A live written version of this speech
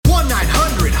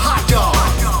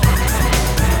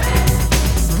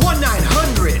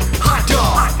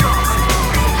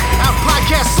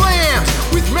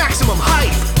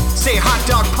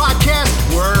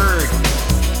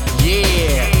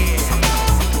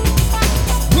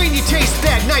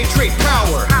Hydrate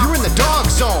power. You're in the dog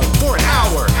zone for an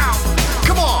hour.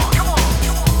 Come on.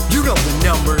 You know the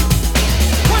number.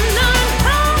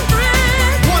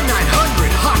 1-900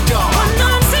 hot dog.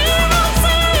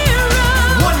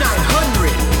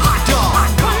 1-900 hot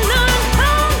dog.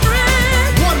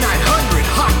 1-900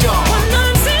 hot dog.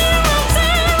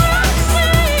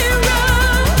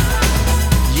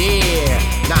 Yeah,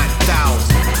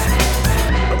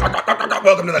 9,000.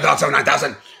 Welcome to the Dog Zone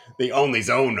 9000, the only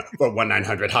zone for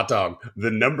 1-900 hot dog, the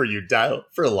number you dial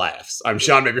for laughs. I'm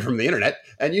Seanbaby from the internet,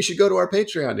 and you should go to our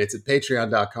Patreon. It's at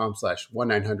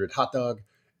patreon.com/1900 hot dog.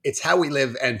 It's how we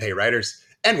live and pay writers,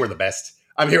 and we're the best.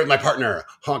 I'm here with my partner,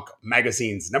 Hunk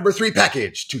Magazine's number 3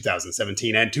 package,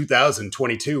 2017 and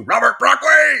 2022, Robert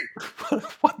Brockway.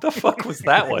 What the fuck was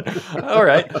that one? All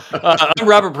right. I'm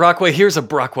Robert Brockway. Here's a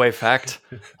Brockway fact.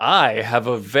 I have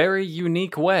a very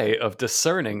unique way of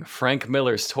discerning Frank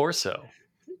Miller's torso.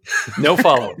 No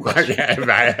follow-up question.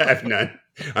 I have none.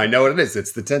 I know what it is.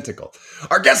 It's the tentacle.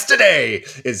 Our guest today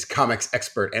is comics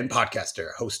expert and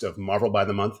podcaster, host of Marvel by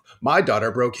the Month. My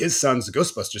daughter broke his son's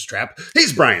Ghostbusters trap.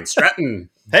 He's Bryan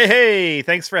Stratton. Hey,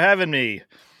 thanks for having me.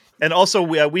 And also,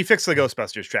 we fixed the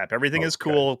Ghostbusters trap. Everything is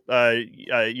cool.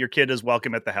 Your kid is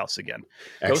welcome at the house again.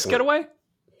 Excellent. Ghost getaway?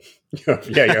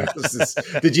 Yeah, your house is,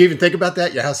 did you even think about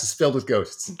that? Your house is filled with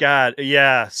ghosts. God,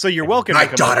 yeah. So you're welcome. My to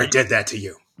come daughter over. did that to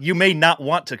you. You may not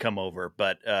want to come over,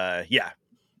 but yeah.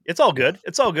 It's all good.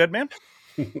 It's all good, man.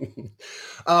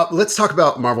 Let's talk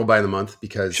about Marvel by the Month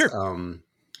because Sure.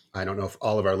 I don't know if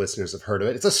all of our listeners have heard of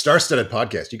it. It's a star-studded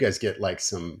podcast. You guys get like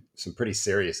some pretty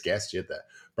serious guests. You had the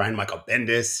Brian Michael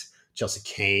Bendis, Chelsea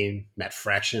Kane, Matt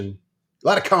Fraction, a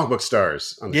lot of comic book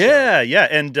stars on the show. Yeah,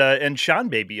 and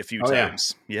Seanbaby a few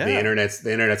times. Yeah. The internet's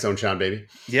own Seanbaby.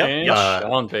 Yep. And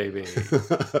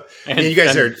Seanbaby. And you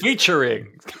guys are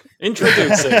featuring,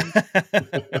 introducing.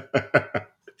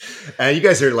 And you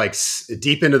guys are like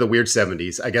deep into the weird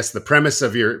 70s. I guess the premise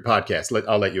of your podcast,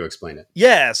 I'll let you explain it.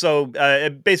 Yeah. So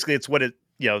basically, it's what it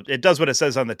does what it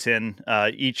says on the tin.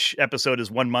 Each episode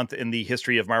is 1 month in the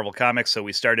history of Marvel Comics. So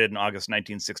we started in August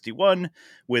 1961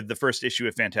 with the first issue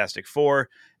of Fantastic Four.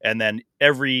 And then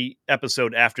every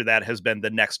episode after that has been the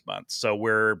next month. So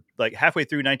we're like halfway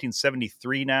through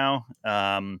 1973 now.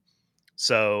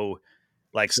 So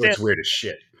it's weird as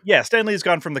shit. Yeah, Stan Lee's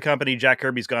gone from the company. Jack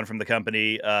Kirby's gone from the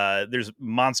company. There's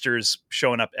monsters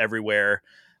showing up everywhere.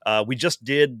 We just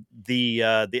did the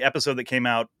episode that came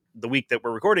out the week that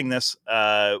we're recording this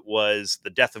was the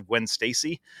death of Gwen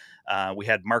Stacy. We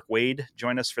had Mark Waid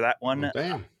join us for that one. Oh,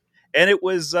 damn. And it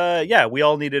was, we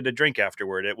all needed a drink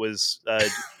afterward. It was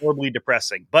horribly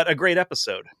depressing, but a great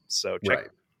episode. So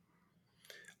check.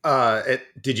 Right.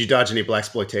 Did you dodge any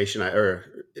blaxploitation? Or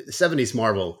 70s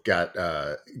Marvel got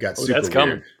super that's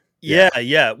coming. weird.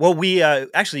 Yeah. Well, we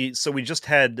actually, so we just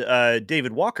had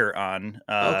David Walker on,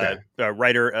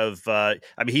 writer of,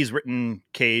 he's written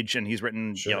Cage and he's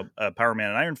written, Power Man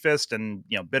and Iron Fist and,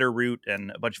 Bitterroot and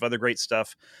a bunch of other great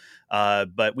stuff.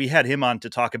 But we had him on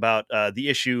to talk about the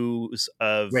issues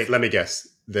of. Wait, let me guess.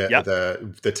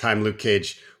 The time Luke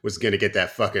Cage was going to get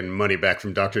that fucking money back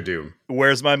from Dr. Doom.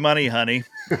 Where's my money, honey?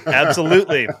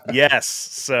 Absolutely. Yes.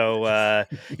 So,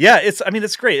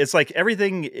 it's great. It's like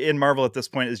everything in Marvel at this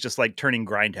point is just like turning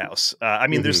Grindhouse.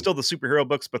 There's still the superhero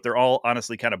books, but they're all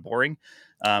honestly kind of boring.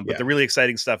 But the really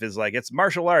exciting stuff is like it's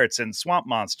martial arts and swamp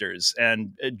monsters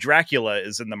and Dracula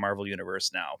is in the Marvel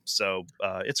universe now. So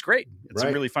it's great. It's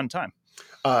a really fun time.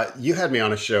 You had me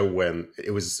on a show when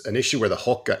it was an issue where the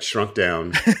Hulk got shrunk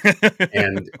down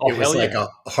and it was like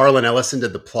Harlan Ellison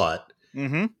did the plot.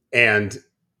 Mm-hmm. And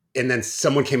then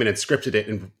someone came in and scripted it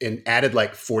and added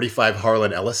like 45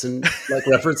 Harlan Ellison like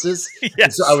references. Yes.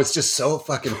 And so I was just so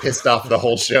fucking pissed off the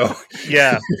whole show.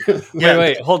 Yeah.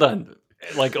 Wait, hold on.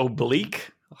 Like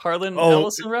oblique Harlan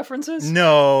Ellison references?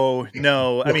 No. This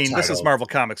title. is Marvel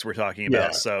Comics we're talking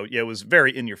about. Yeah. So it was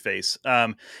very in your face.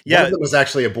 One of them was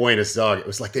actually a boy and his dog. It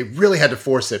was like they really had to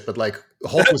force it, but like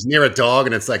Hulk was near a dog,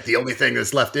 and it's like the only thing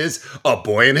that's left is a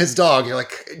boy and his dog. You're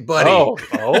like, buddy,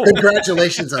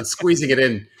 congratulations on squeezing it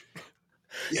in.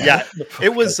 Yeah,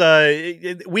 it was.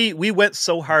 We went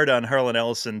so hard on Harlan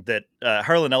Ellison that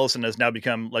Harlan Ellison has now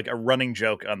become like a running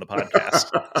joke on the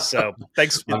podcast. So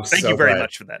thank you very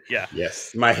much for that. Yeah.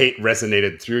 Yes, my hate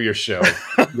resonated through your show.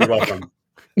 You're welcome.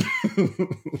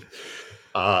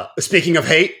 Speaking of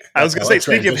hate, I was going to say,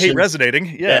 speaking of hate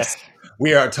resonating, yes,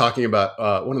 we are talking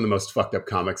about one of the most fucked up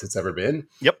comics it's ever been.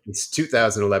 Yep, it's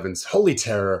 2011's Holy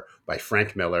Terror by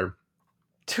Frank Miller.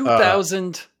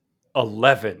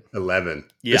 2011. 11.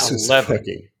 Yeah, this was 11.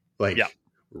 fucking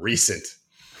recent.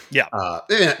 Yeah.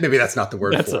 Maybe that's not the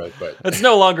word for it, but it's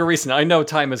no longer recent. I know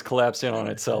time has collapsed in on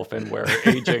itself, and we're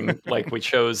aging like we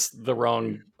chose the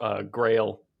wrong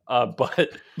Grail. But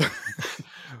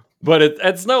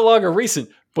it's no longer recent.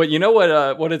 But you know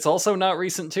what? What it's also not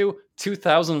recent to?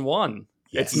 2001.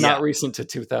 Yes. It's not recent to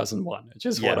 2001. Which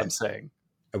is what I'm saying.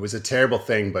 It was a terrible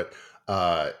thing, but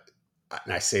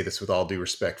and I say this with all due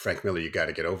respect, Frank Miller, you got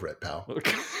to get over it, pal.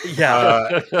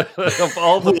 Yeah. Of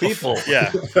all the people,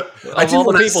 of all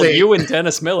the people, you and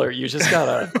Dennis Miller, you just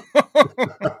gotta.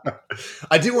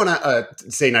 I do want to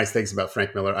say nice things about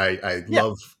Frank Miller. I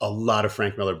love a lot of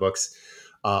Frank Miller books.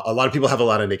 A lot of people have a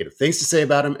lot of negative things to say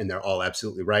about him, and they're all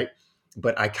absolutely right.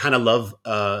 But I kind of love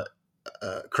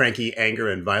cranky anger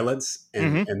and violence,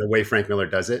 and the way Frank Miller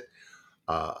does it.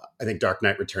 I think Dark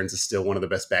Knight Returns is still one of the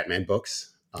best Batman books.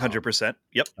 100%.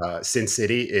 Yep. Sin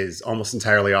City is almost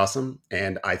entirely awesome,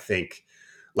 and I think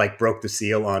like broke the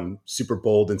seal on super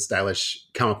bold and stylish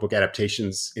comic book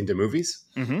adaptations into movies.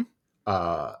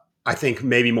 I think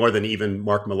maybe more than even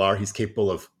Mark Millar, he's capable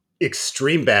of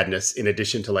extreme badness in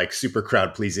addition to like super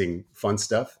crowd pleasing fun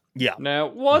stuff. Yeah. Now,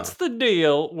 what's the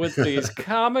deal with these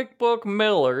comic book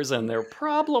Millers and their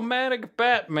problematic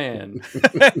Batman?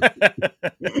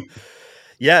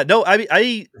 Yeah, no,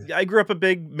 I grew up a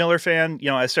big Miller fan. You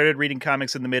know, I started reading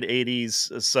comics in the mid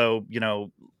 80s. So, you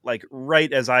know, like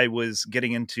right as I was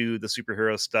getting into the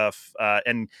superhero stuff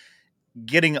and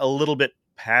getting a little bit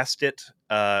past it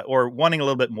or wanting a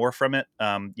little bit more from it.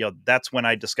 You know, that's when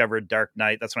I discovered Dark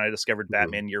Knight. That's when I discovered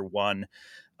Batman Year One.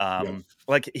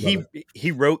 Like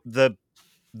he wrote the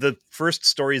first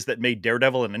stories that made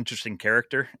Daredevil an interesting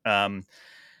character.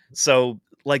 So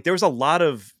like there's a lot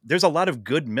of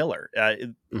good Miller,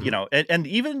 you know, and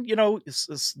even, you know,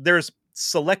 there's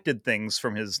selected things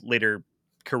from his later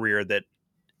career that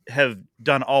have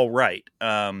done all right.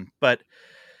 But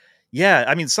yeah,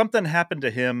 I mean, something happened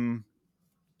to him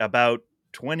about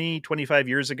 25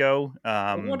 years ago.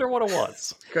 I wonder what it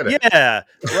was. Yeah.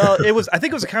 Well, I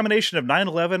think it was a combination of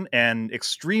 9/11 and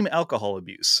extreme alcohol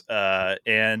abuse.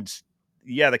 And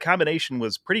yeah, the combination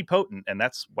was pretty potent, and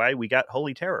that's why we got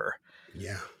Holy Terror.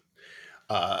 Yeah.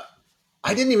 I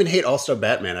didn't even hate All-Star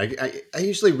Batman. I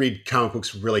usually read comic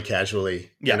books really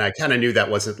casually, and I kind of knew that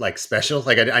wasn't like special.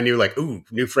 Like I knew like, ooh,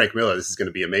 new Frank Miller, this is going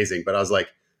to be amazing. But I was like,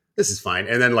 this is fine.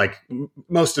 And then like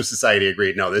most of society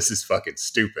agreed, no, this is fucking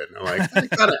stupid. And I'm like,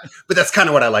 but that's kind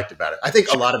of what I liked about it. I think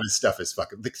a lot of his stuff is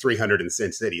fucking like 300 in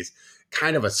Sin City is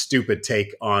kind of a stupid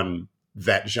take on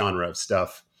that genre of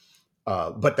stuff.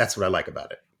 But that's what I like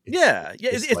about it.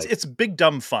 It's big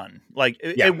dumb fun. Like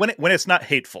when it's not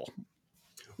hateful.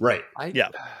 Right.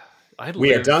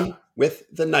 We are done with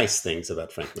the nice things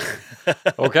about Frank Miller.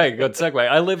 Okay, good segue.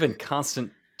 I live in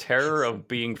constant terror of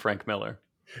being Frank Miller.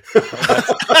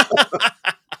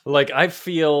 Like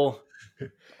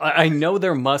I know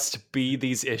there must be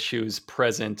these issues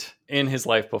present in his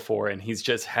life before, and he's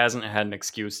just hasn't had an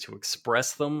excuse to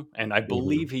express them. And I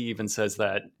believe he even says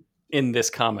that in this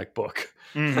comic book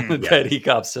that he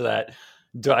cops to that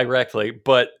directly.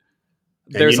 But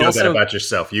there's also that about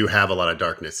yourself. You have a lot of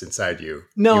darkness inside you.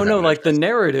 No, like the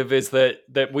narrative is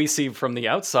that we see from the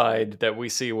outside, that we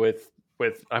see with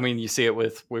I mean, you see it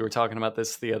with, we were talking about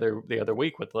this the other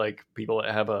week with like people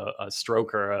that have a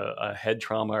stroke or a head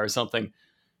trauma or something.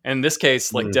 And in this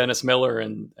case, like Dennis Miller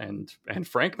and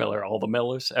Frank Miller, all the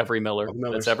Millers, every Miller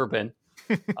that's ever been,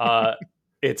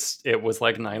 it was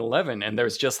like 9/11, and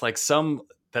there's just like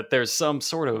there's some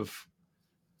sort of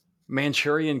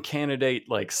Manchurian Candidate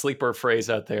like sleeper phrase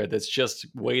out there that's just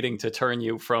waiting to turn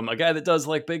you from a guy that does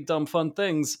like big dumb fun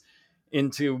things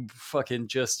into fucking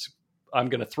just, I'm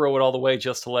gonna throw it all the way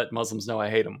just to let Muslims know I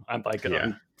hate them. I'm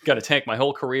gonna tank my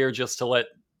whole career just to let,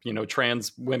 you know,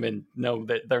 trans women know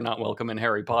that they're not welcome in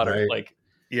Harry Potter. Right. Like,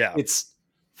 it's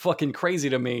fucking crazy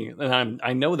to me, and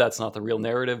I know that's not the real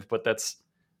narrative, but that's,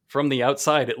 from the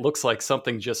outside, it looks like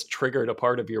something just triggered a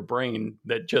part of your brain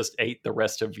that just ate the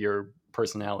rest of your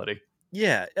personality.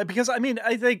 Yeah, because I mean,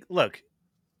 I think, look,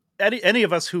 any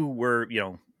of us who were, you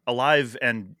know, alive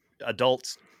and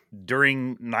adults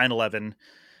during 9/11,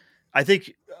 I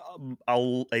think a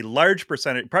large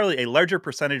percentage, probably a larger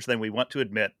percentage than we want to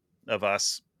admit of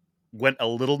us, went a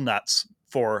little nuts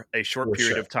for a short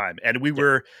period of time. And we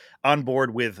were on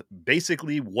board with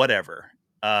basically whatever.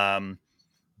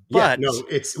 We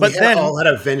all had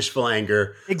a vengeful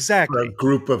anger. Exactly. For a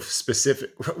group of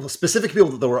specific people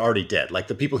that were already dead. Like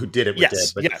the people who did it were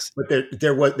dead. But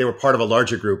they were part of a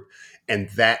larger group, and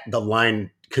that the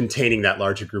line containing that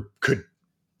larger group could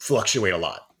fluctuate a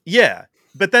lot. Yeah.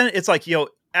 But then it's like, you know,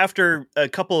 after a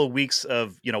couple of weeks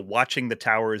of, you know, watching the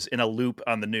towers in a loop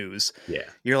on the news,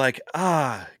 you're like,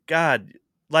 God,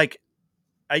 like,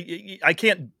 I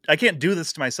can't do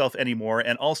this to myself anymore.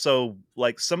 And also,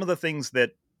 like, some of the things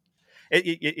that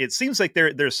it seems like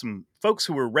there's some folks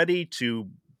who are ready to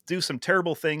do some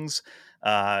terrible things,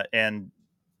 and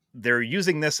they're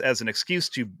using this as an excuse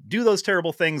to do those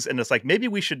terrible things. And it's like, maybe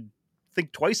we should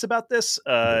think twice about this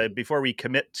before we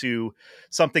commit to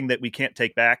something that we can't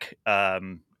take back. Yeah,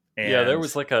 there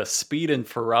was like a speed and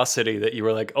ferocity that you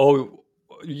were like, oh,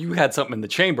 you had something in the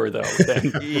chamber though.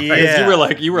 Then Yeah.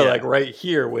 you were like right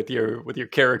here with your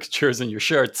caricatures and your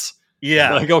shirts.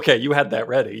 Yeah. Like, okay, you had that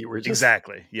ready. You were just...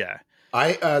 Exactly. Yeah.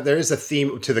 There is a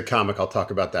theme to the comic. I'll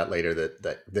talk about that later.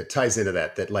 That ties into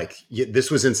that. That like this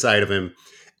was inside of him,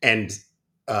 and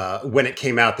when it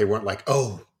came out, they weren't like,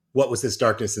 "Oh, what was this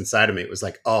darkness inside of me?" It was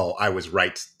like, "Oh, I was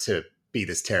right to be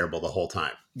this terrible the whole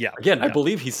time." Yeah. Again, yeah. I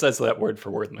believe he says that word for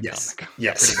word in the comic.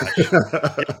 Yes. Pretty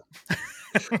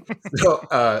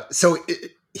So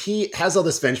he has all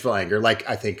this vengeful anger, like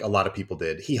I think a lot of people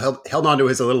did. He held on to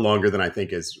his a little longer than I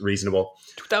think is reasonable.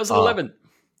 2011.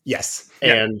 Yes.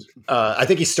 Yeah. And I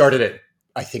think he started it,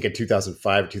 I think in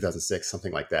 2005 or 2006,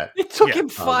 something like that. It took him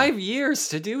 5 years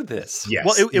to do this. Yes.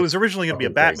 Well, it was originally going to be a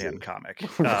Fucking Batman crazy. comic.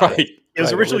 Right. It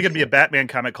was originally going to be a Batman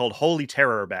comic called Holy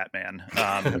Terror Batman.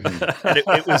 And it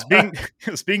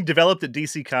was being developed at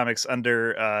DC Comics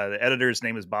under the editor's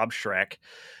name is Bob Schreck.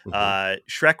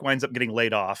 Schreck winds up getting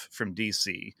laid off from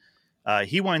DC.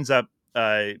 He winds up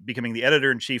becoming the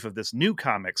editor-in-chief of this new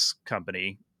comics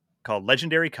company called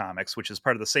Legendary Comics, which is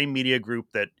part of the same media group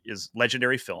that is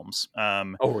Legendary Films.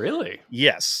 Oh, really?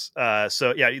 Yes.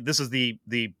 So yeah, this is the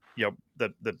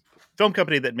film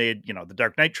company that made, the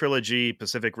Dark Knight trilogy,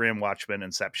 Pacific Rim, Watchmen,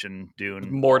 Inception,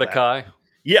 Dune, Mordecai.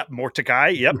 Yeah, Mordecai.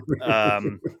 Yep.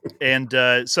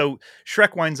 So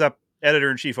Schreck winds up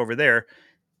editor-in-chief over there.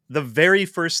 The very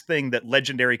first thing that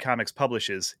Legendary Comics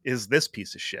publishes is this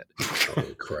piece of shit.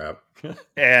 Holy crap.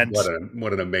 And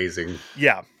what an amazing...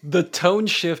 Yeah. The tone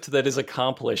shift that is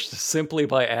accomplished simply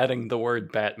by adding the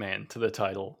word Batman to the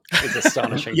title is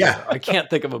astonishing. Yeah. I can't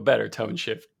think of a better tone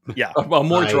shift. Yeah. A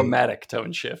more dramatic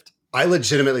tone shift. I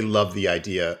legitimately love the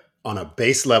idea on a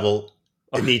base level,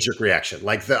 a knee-jerk reaction.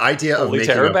 Like the idea of Holy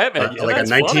making Terror Batman. Yeah, like a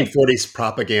that's 1940s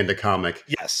propaganda comic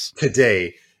Yes.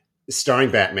 today,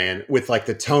 starring Batman with like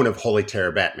the tone of Holy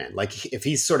Terror Batman. Like if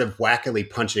he's sort of wackily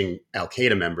punching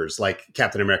Al-Qaeda members like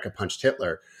Captain America punched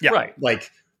Hitler. Yeah. Right.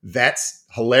 Like that's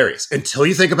hilarious until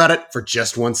you think about it for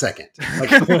just 1 second.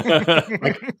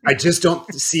 Like I just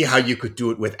don't see how you could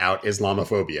do it without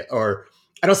Islamophobia, or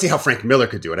I don't see how Frank Miller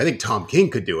could do it. I think Tom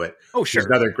King could do it. Oh, sure. He's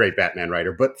another great Batman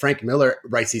writer, but Frank Miller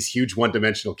writes these huge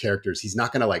one-dimensional characters. He's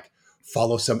not going to like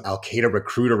follow some Al-Qaeda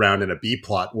recruit around in a B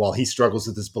plot while he struggles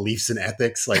with his beliefs and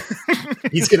ethics. Like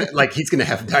he's gonna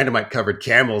have dynamite covered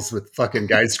camels with fucking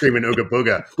guys screaming "Ooga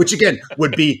Booga," which again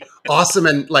would be awesome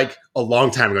and like a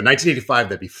long time ago, 1985.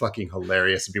 That'd be fucking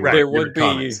hilarious. It'd be one of my favorite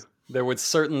comics. There would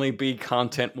certainly be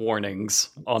content warnings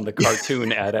on the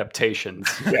cartoon adaptations.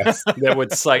 Yes. That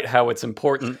would cite how it's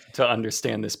important to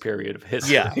understand this period of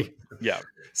history. Yeah. Yeah.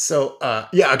 So,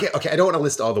 okay. I don't want to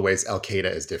list all the ways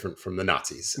Al-Qaeda is different from the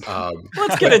Nazis.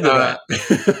 Let's get into that.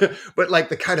 But like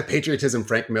the kind of patriotism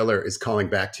Frank Miller is calling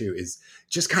back to is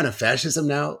just kind of fascism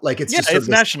now. Like it's just it's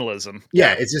nationalism.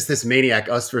 Yeah, it's just this maniac,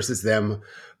 us versus them.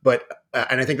 But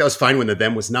and I think that was fine when the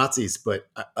them was Nazis. But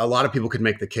a lot of people could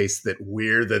make the case that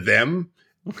we're the them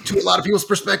to a lot of people's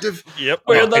perspective. Yep,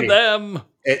 we're the them.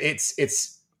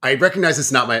 It's. I recognize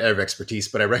it's not my area of expertise,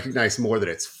 but I recognize more that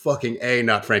it's fucking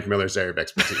not Frank Miller's area of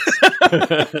expertise.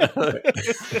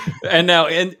 And now,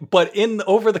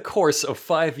 over the course of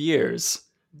 5 years,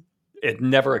 it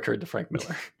never occurred to Frank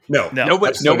Miller. No.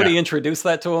 Nobody introduced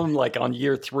that to him like on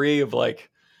year 3 of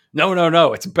like,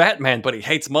 no, it's Batman, but he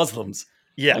hates Muslims.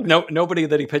 Yeah. Like, nobody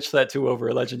that he pitched that to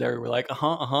over Legendary were like,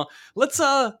 let's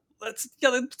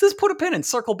just put a pin and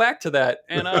circle back to that.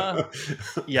 And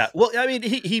yeah. Well, I mean,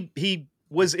 he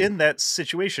was in that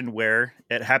situation where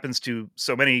it happens to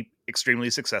so many extremely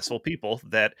successful people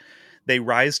that they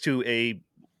rise to a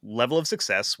level of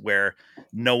success where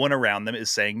no one around them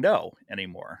is saying no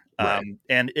anymore. Right.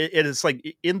 And it is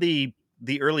like in the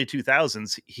early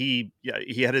 2000s, he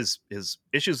had his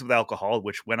issues with alcohol,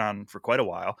 which went on for quite a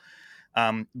while.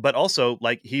 But also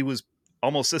like he was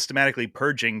almost systematically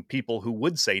purging people who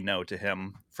would say no to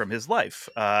him from his life.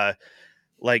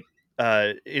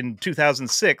 In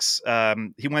 2006,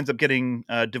 he winds up getting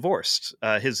divorced.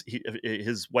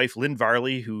 His wife, Lynn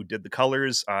Varley, who did the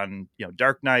colors on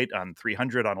Dark Knight, on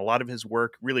 300, on a lot of his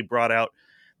work, really brought out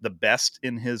the best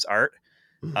in his art.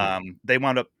 Mm-hmm. They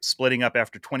wound up splitting up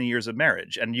after 20 years of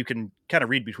marriage. And you can kind of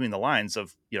read between the lines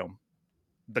of,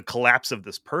 the collapse of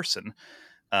this person.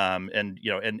 and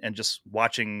and just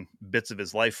watching bits of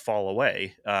his life fall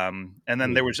away. And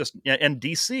then there was just and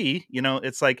DC,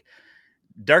 it's like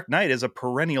Dark Knight is a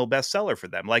perennial bestseller for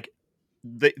them. Like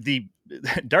the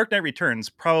Dark Knight Returns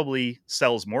probably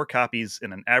sells more copies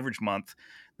in an average month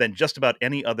than just about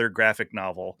any other graphic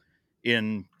novel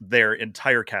in their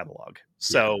entire catalog.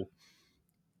 So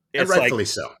and rightfully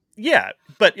so. Yeah,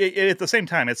 but at the same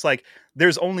time, it's like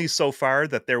there's only so far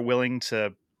that they're willing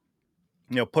to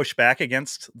push back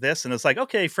against this. And it's like,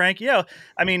 okay, Frank, I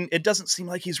mean, it doesn't seem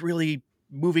like he's really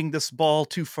moving this ball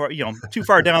too far, too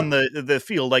far down the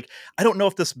field. Like, I don't know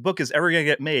if this book is ever going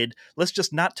to get made. Let's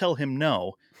just not tell him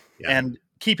no and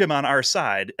keep him on our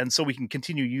side. And so we can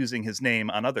continue using his name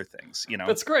on other things,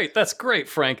 That's great. That's great,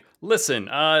 Frank. Listen,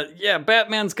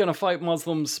 Batman's going to fight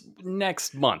Muslims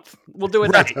next month. We'll do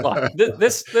it next month.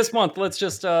 This month, let's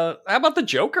just, how about the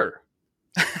Joker?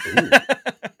 Oh,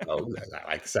 I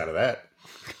like the sound of that.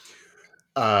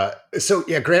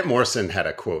 Grant Morrison had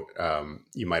a quote.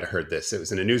 You might have heard this. It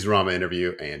was in a Newsarama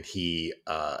interview, and he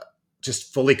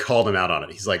just fully called him out on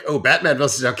it. He's like, "Oh, Batman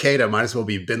versus Al Qaeda might as well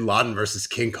be Bin Laden versus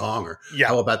King Kong, or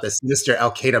how about this Mr.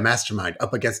 Al Qaeda mastermind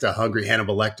up against a hungry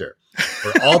Hannibal Lecter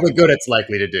for all the good it's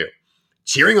likely to do?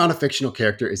 Cheering on a fictional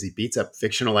character as he beats up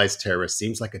fictionalized terrorists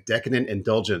seems like a decadent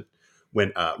indulgence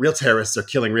when real terrorists are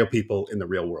killing real people in the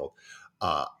real world.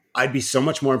 I'd be so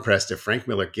much more impressed if Frank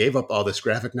Miller gave up all this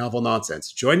graphic novel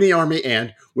nonsense, joined the army,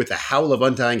 and, with a howl of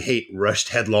undying hate, rushed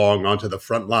headlong onto the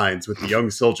front lines with the young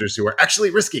soldiers who are actually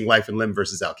risking life and limb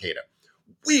versus Al Qaeda."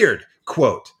 Weird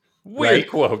quote. Weird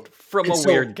quote from a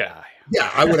weird guy.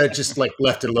 Yeah, I would have just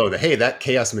left it alone. Hey, that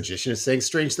chaos magician is saying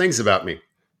strange things about me.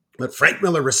 But Frank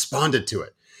Miller responded to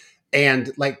it.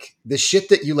 And the shit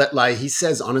that you let lie, he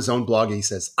says on his own blog, he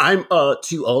says, "I'm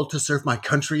too old to serve my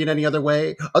country in any other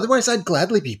way. Otherwise, I'd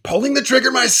gladly be pulling the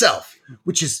trigger myself,"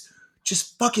 which is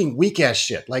just fucking weak ass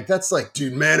shit. That's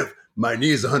dude, man, if my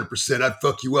knee is 100%, I'd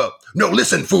fuck you up. No,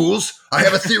 listen, fools. I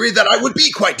have a theory that I would be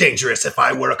quite dangerous if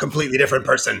I were a completely different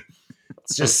person.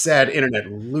 It's just sad internet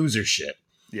loser shit.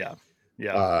 Yeah.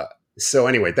 Yeah. So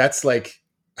anyway, that's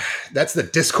the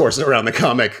discourse around the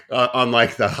comic on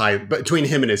the high between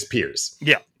him and his peers.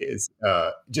 Yeah. Is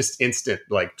just instant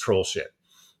troll shit.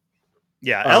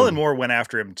 Yeah. Alan Moore went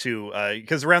after him too.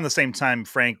 Because around the same time,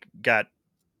 Frank got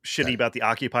shitty about the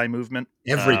Occupy movement.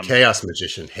 Every chaos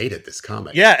magician hated this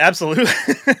comic. Yeah, absolutely.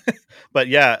 But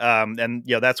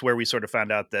that's where we sort of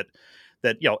found out that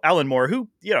Alan Moore, who,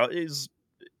 is,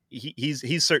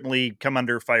 he's certainly come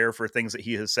under fire for things that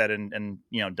he has said and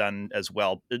done as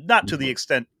well. Not to the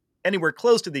extent, anywhere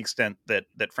close to the extent that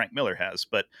Frank Miller has,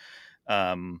 but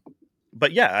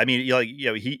yeah, I mean,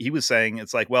 he was saying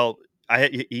it's like, well,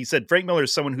 he said Frank Miller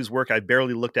is someone whose work I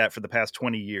barely looked at for the past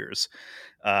 20 years.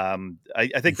 I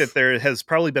think that there has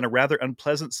probably been a rather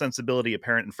unpleasant sensibility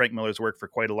apparent in Frank Miller's work for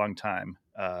quite a long time.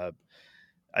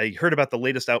 I heard about the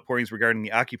latest outpourings regarding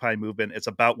the Occupy movement. It's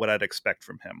about what I'd expect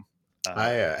from him. I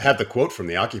have the quote from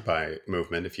the Occupy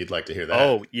movement, if you'd like to hear that.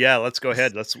 Oh, yeah, let's go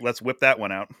ahead. Let's whip that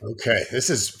one out. Okay. This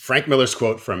is Frank Miller's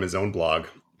quote from his own blog.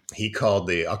 He called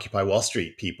the Occupy Wall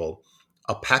Street people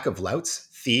a pack of louts,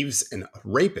 thieves, and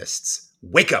rapists.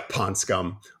 Wake up, pawn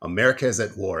scum. America is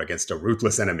at war against a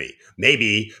ruthless enemy.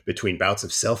 Maybe between bouts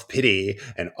of self-pity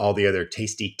and all the other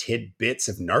tasty tidbits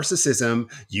of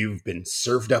narcissism you've been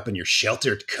served up in your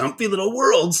sheltered, comfy little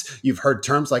worlds, you've heard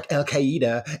terms like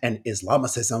Al-Qaeda and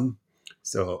Islamicism.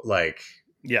 So,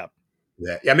 yeah,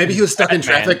 maybe he was stuck in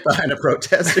traffic behind a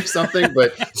protest or something,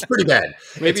 but it's pretty bad.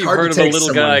 Maybe you've heard of a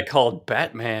little guy called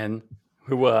Batman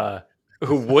who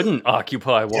wouldn't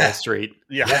occupy Wall Street.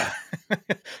 Yeah.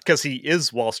 Because he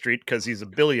is Wall Street, because he's a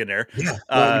billionaire. Yeah.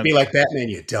 You'd be like Batman,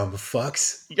 you dumb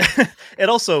fucks. Yeah.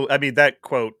 And also, I mean, that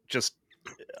quote just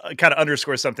kind of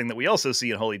underscores something that we also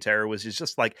see in Holy Terror, which is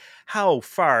just how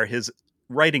far his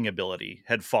writing ability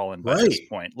had fallen by this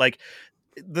point.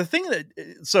 The thing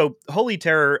so Holy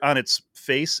Terror on its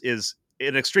face is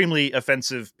an extremely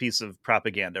offensive piece of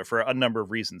propaganda for a number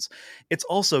of reasons. It's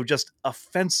also just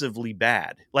offensively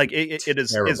bad. It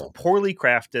is poorly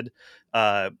crafted.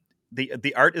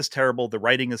 The art is terrible. The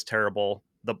writing is terrible.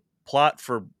 The plot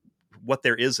for what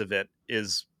there is of it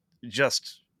is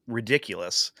just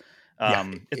ridiculous.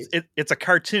 It's a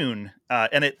cartoon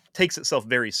and it takes itself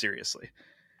very seriously.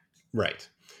 Right.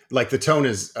 The tone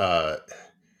is,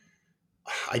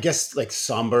 I guess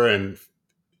somber and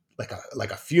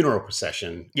like a funeral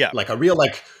procession. Yeah. A real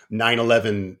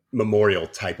 9/11 memorial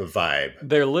type of vibe.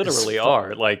 There literally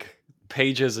are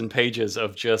pages and pages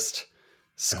of just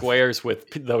squares with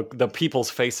the people's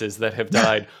faces that have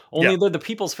died. Only they're the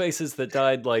people's faces that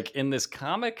died in this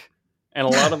comic. And a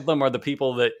lot of them are the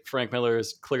people that Frank Miller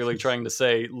is clearly trying to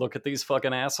say, look at these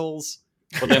fucking assholes.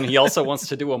 But then he also wants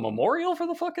to do a memorial for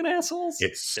the fucking assholes.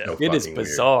 It's so It is fucking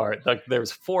bizarre. Like,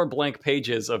 there's 4 blank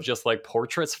pages of just like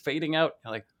portraits fading out.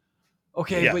 You're like,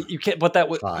 okay, but you can't. But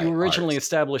you originally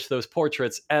established those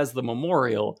portraits as the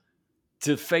memorial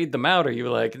to fade them out. Are you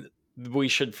like, we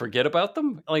should forget about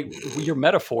them? Like, your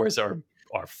metaphors are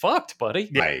fucked, buddy.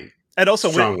 Yeah. And also,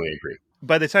 strongly agree.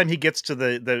 By the time he gets to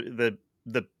the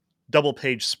double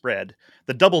page spread,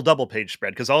 the double page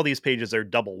spread, because all these pages are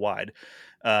double wide.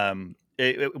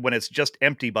 When it's just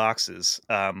empty boxes,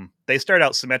 they start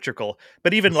out symmetrical,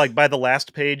 but even like by the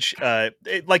last page,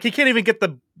 like he can't even get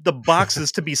the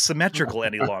boxes to be symmetrical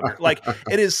any longer. Like,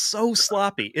 it is so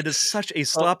sloppy. It is such a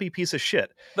sloppy piece of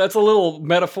shit. That's a little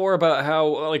metaphor about how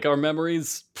like our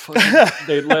memories,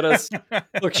 they let us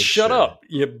look. Shut up!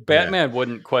 Batman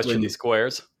wouldn't question these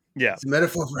squares. Yeah, it's a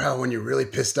metaphor for how when you're really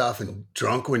pissed off and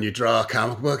drunk when you draw a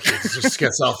comic book, it just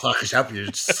gets all fucking up. You're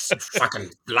just fucking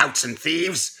louts and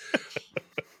thieves.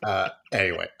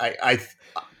 Anyway, I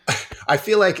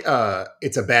feel like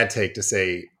it's a bad take to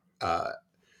say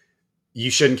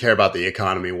you shouldn't care about the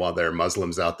economy while there are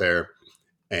Muslims out there.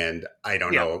 And I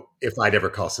don't know if I'd ever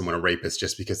call someone a rapist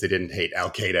just because they didn't hate Al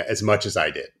Qaeda as much as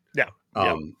I did.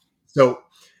 So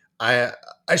I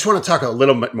just want to talk a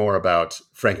little bit more about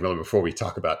Frank Miller before we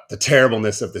talk about the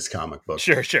terribleness of this comic book.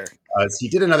 Sure. He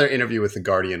did another interview with The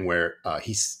Guardian where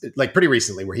he's like pretty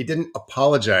recently where he didn't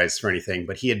apologize for anything,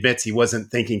 but he admits he wasn't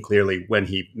thinking clearly when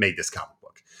he made this comic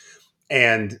book.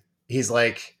 And he's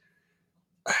like,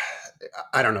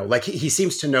 I don't know, like he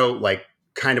seems to know like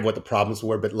kind of what the problems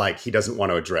were, but like he doesn't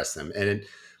want to address them. And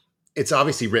it's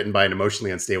obviously written by an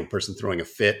emotionally unstable person throwing a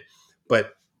fit,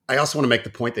 but I also want to make the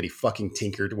point that he fucking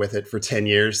tinkered with it for 10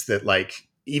 years, that like,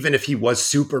 even if he was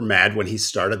super mad when he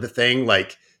started the thing,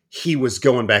 like he was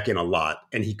going back in a lot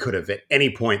and he could have at any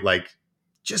point, like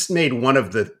just made one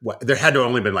of there had to have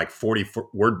only been like 40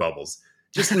 word bubbles.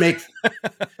 Just make,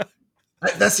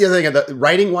 that's the other thing.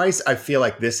 Writing wise, I feel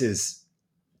like this is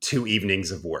 2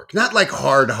 evenings of work, not like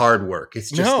hard work.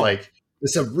 It's just like,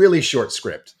 it's a really short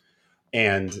script.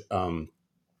 And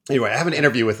anyway, I have an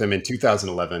interview with him in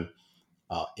 2011.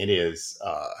 It's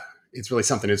really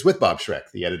something. It's with Bob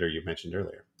Schreck, the editor you mentioned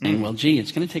earlier. And well, gee,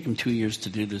 it's going to take him 2 years to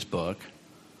do this book,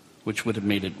 which would have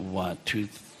made it,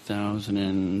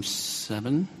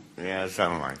 2007? Yeah,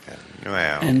 something like that.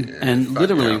 Well, and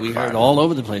literally, we heard all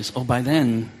over the place, oh, by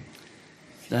then,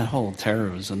 that whole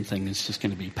terrorism thing is just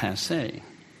going to be passé.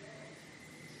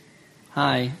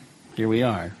 Hi, here we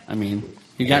are. I mean,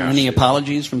 you got any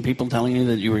apologies from people telling you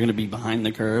that you were going to be behind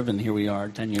the curve, and here we are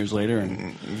 10 years later?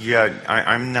 And yeah,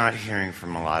 I'm not hearing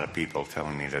from a lot of people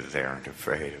telling me that they aren't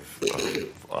afraid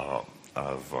of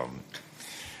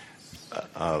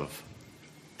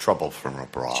trouble from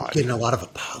abroad. You're getting a lot of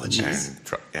apologies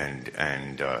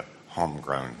and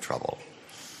homegrown trouble.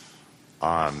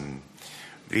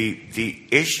 The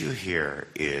issue here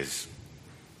is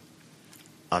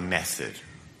a method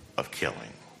of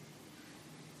killing.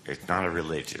 It's not a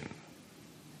religion.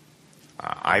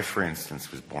 I, for instance,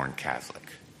 was born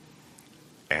Catholic.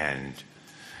 And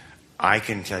I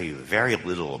can tell you very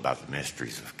little about the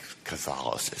mysteries of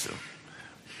Catholicism,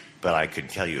 but I can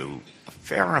tell you a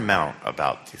fair amount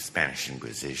about the Spanish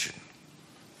Inquisition.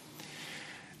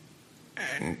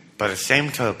 And by the same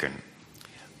token,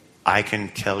 I can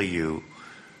tell you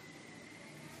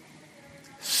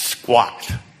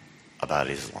squat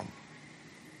about Islam.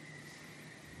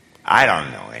 I don't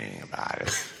know anything about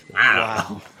it.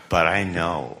 Wow. But I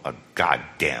know a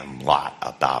goddamn lot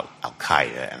about Al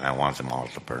Qaeda, and I want them all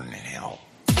to burn in hell.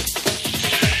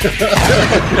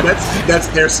 that's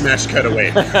their smash cutaway.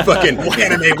 Fucking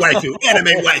anime waifu.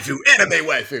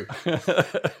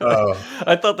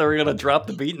 I thought they were going to drop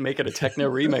the beat and make it a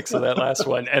techno remix of that last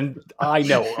one. And I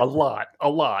know a lot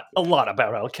about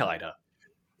Al Qaeda.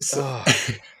 So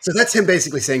that's him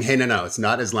basically saying, hey, no, it's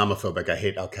not Islamophobic. I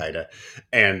hate Al Qaeda.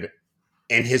 And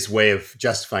his way of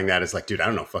justifying that is like, dude, I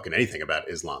don't know fucking anything about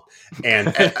Islam.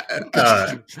 And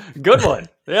good one.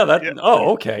 Yeah.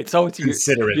 Oh, okay. So it's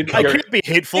consider it. I can't be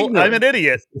hateful. Ignorant. I'm an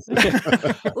idiot.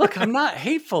 Look, I'm not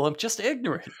hateful. I'm just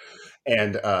ignorant.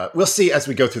 And we'll see as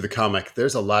we go through the comic.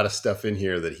 There's a lot of stuff in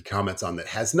here that he comments on that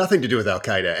has nothing to do with Al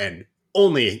Qaeda and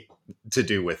only to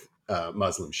do with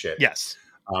Muslim shit. Yes.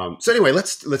 So anyway,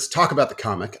 let's talk about the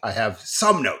comic. I have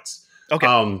some notes.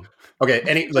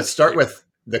 Okay. Let's start with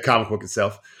the comic book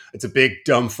itself. It's a big,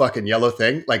 dumb, fucking yellow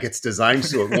thing. Like, it's designed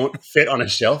so it won't fit on a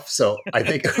shelf. So I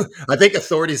think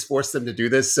authorities force them to do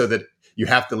this so that you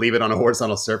have to leave it on a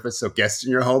horizontal surface so guests in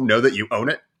your home know that you own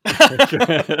it.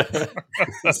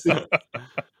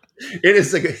 It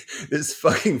is like this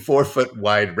fucking 4-foot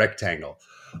wide rectangle.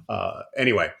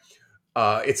 Anyway,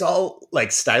 it's all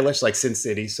like stylish, like Sin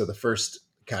City. So the first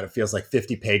kind of feels like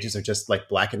 50 pages are just like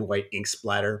black and white ink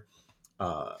splatter.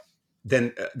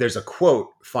 Then there's a quote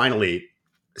finally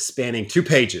spanning 2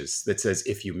 pages that says,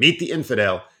 "If you meet the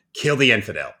infidel, kill the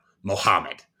infidel,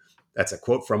 Muhammad." That's a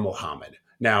quote from Muhammad.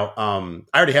 Now,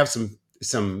 I already have some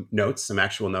notes, some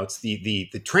actual notes. The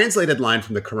translated line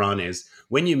from the Quran is,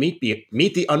 "When you meet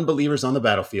the unbelievers on the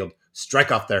battlefield,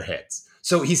 strike off their heads."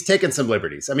 So he's taken some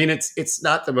liberties. I mean, it's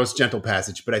not the most gentle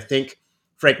passage, but I think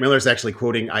Frank Miller's actually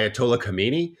quoting Ayatollah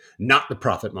Khomeini, not the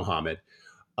Prophet Muhammad.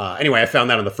 Anyway, I found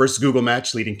that on the first Google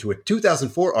match, leading to a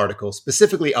 2004 article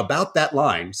specifically about that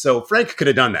line. So Frank could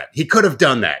have done that. He could have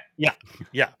done that.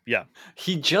 Yeah.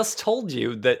 He just told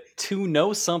you that to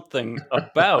know something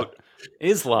about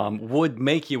Islam would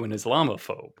make you an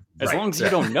Islamophobe. As Right. long as you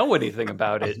don't know anything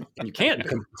about it, you can't.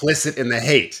 Complicit in the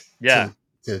hate. Yeah.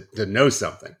 To know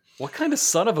something. What kind of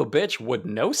son of a bitch would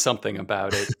know something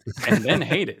about it and then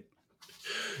hate it?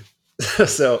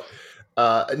 So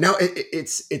no,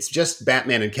 it's just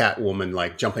Batman and Catwoman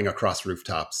like jumping across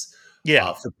rooftops.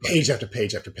 Yeah. For page after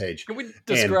page after page. Can we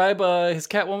describe his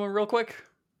Catwoman real quick?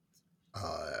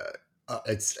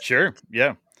 It's Sure.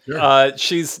 Yeah. sure.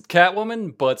 She's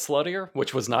Catwoman, but sluttier,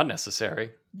 which was not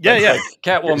necessary. Yeah. But, Yeah. like,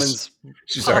 Catwoman's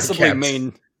She's already possibly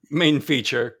kept. main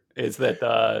feature is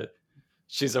that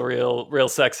she's a real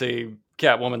sexy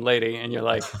Catwoman lady, and you're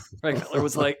like, Frank Miller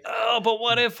was like, oh, but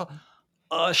what if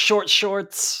short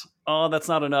shorts? Oh, that's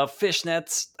not enough.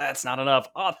 Fishnets, that's not enough.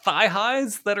 Thigh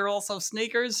highs that are also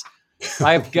sneakers.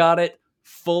 I've got it.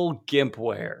 Full gimp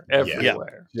wear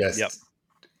everywhere. Just, Yep.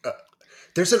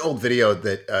 There's an old video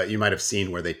that you might have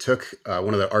seen where they took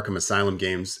one of the Arkham Asylum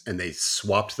games and they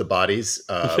swapped the bodies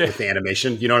with the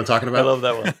animation. You know what I'm talking I about? love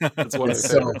that one. That's one of my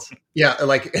So- favorites. Yeah,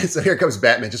 like so here comes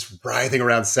Batman just writhing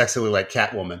around sexily like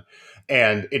Catwoman.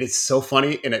 And it is so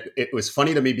funny. And it was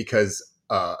funny to me because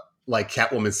like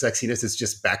Catwoman's sexiness is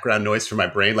just background noise for my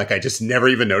brain. Like I just never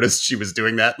even noticed she was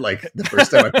doing that like the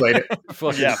first time I played it.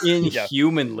 Fucking Yeah.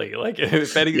 inhumanly. Like,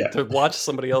 if any, Yeah. to watch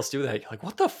somebody else do that, you're like,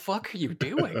 what the fuck are you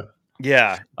doing?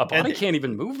 Yeah. A body And can't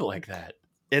even move like that.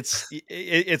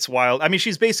 It's wild. I mean,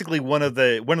 she's basically one of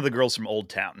the girls from Old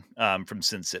Town, from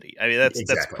Sin City. I mean, that's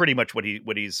Exactly. pretty much what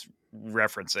he's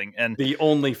referencing. And The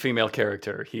only female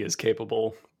character he is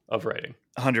capable of writing.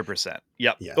 100%.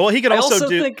 Yep. Yeah. Well, he could I also, also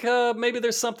do. think maybe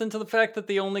there's something to the fact that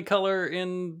the only color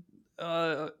in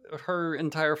her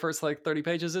entire first like 30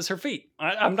 pages is her feet.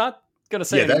 I'm not going to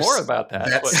say any that's- more about that.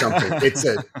 That's but-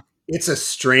 something. It's a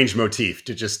strange motif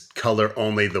to just color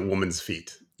only the woman's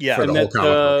feet. Yeah. For the and whole that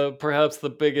comic book. perhaps the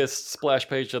biggest splash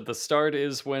page at the start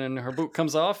is when her boot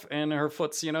comes off and her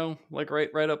foot's, like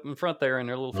right up in front there in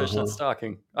her little fishnet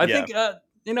stocking. I Yeah. think,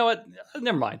 you know what?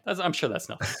 Never mind. I'm sure that's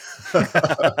nothing.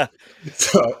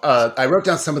 So I wrote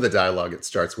down some of the dialogue it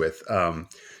starts with. Her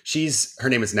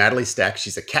name is Natalie Stack.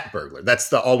 She's a cat burglar.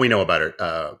 That's all we know about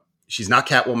her. She's not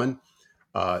Catwoman.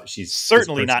 She's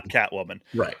Certainly this not person- Catwoman.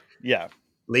 Right. Yeah.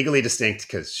 Legally distinct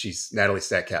because she's Natalie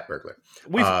Stack, cat burglar.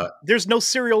 There's no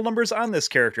serial numbers on this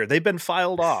character. They've been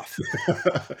filed off.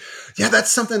 Yeah,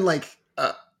 that's something like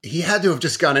he had to have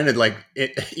just gone in and like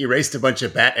erased a bunch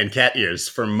of bat and cat ears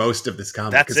for most of this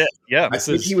comic. That's 'Cause it. Yeah. I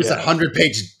think he was 100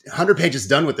 pages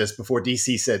done with this before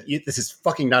DC said, "This is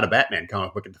fucking not a Batman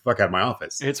comic book. Get the fuck out of my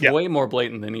office." It's Yeah. way more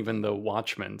blatant than even the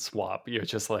Watchmen swap. You're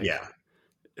just like, Yeah.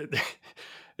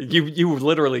 You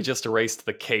literally just erased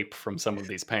the cape from some of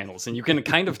these panels, and you can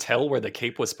kind of tell where the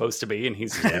cape was supposed to be, and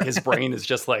his brain is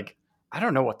just like, I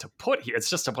don't know what to put here. It's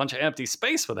just a bunch of empty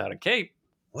space without a cape.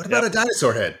 What about a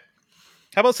dinosaur head?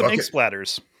 How about some Fuck ink it.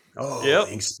 splatters? Oh, Yep.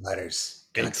 ink splatters.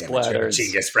 Ink God damn it, you're a splatters.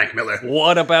 genius, Frank Miller.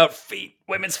 What about feet?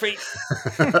 Women's feet?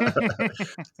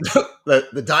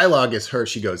 The dialogue is her.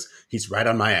 She goes, "He's right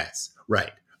on my ass.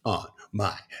 Right on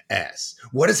my ass.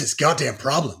 What is his goddamn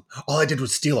problem? All I did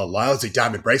was steal a lousy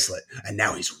diamond bracelet, and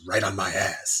now he's right on my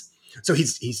ass." So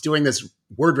he's doing this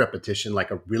word repetition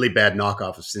like a really bad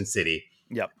knockoff of Sin City.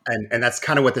 Yep. And that's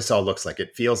kind of what this all looks like.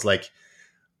 It feels like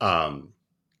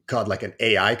like an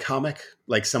AI comic.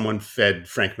 Like someone fed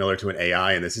Frank Miller to an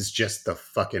AI, and this is just the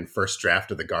fucking first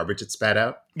draft of the garbage it spat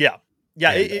out. Yeah.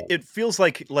 Yeah. And, It feels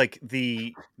like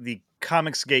the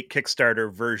Comicsgate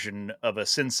Kickstarter version of a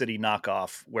Sin City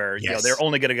knockoff where Yes. they're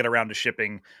only going to get around to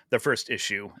shipping the first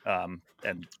issue,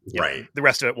 and Right. the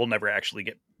rest of it will never actually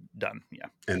get done. Yeah,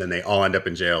 And then they all end up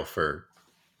in jail for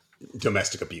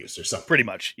domestic abuse or something. pretty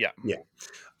much. Yeah,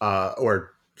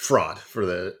 Or fraud for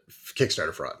the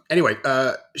Kickstarter fraud. Anyway,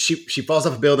 she falls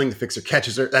off a building. The Fixer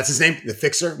catches her. That's his name, the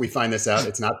Fixer. We find this out.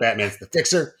 It's not Batman. It's the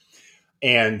Fixer.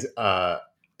 And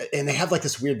and they have like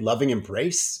this weird loving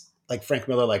embrace. Like Frank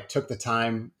Miller like took the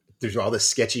time. There's all this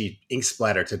sketchy ink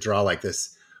splatter to draw like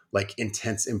this like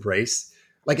intense embrace.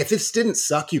 Like if this didn't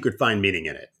suck, you could find meaning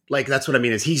in it. Like that's what I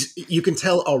mean is you can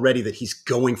tell already that he's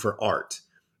going for art,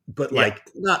 but like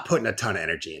not putting a ton of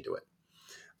energy into it.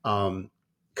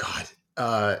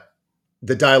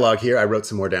 The dialogue here, I wrote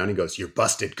some more down. He goes, "You're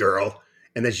busted, girl."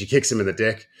 And then she kicks him in the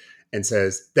dick and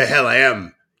says, "The hell I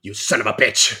am, you son of a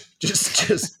bitch."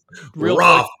 Just Real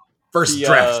raw quick, first the,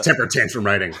 draft temper tantrum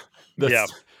writing.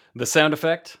 The sound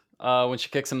effect when she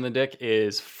kicks him in the dick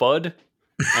is FUD,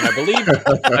 and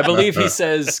I believe he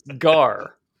says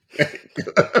 "gar."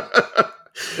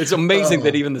 It's amazing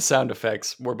that even the sound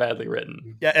effects were badly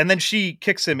written. Yeah, and then she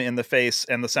kicks him in the face,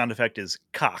 and the sound effect is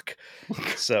cock.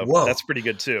 So that's pretty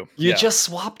good too. You just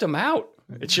swapped him out.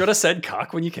 It should have said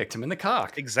cock when you kicked him in the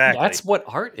cock. Exactly. That's what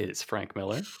art is, Frank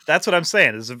Miller. That's what I'm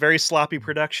saying. It's a very sloppy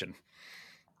production.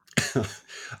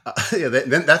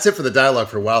 That's it for the dialogue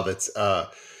for a while. That's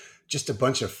just a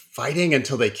bunch of fighting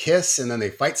until they kiss, and then they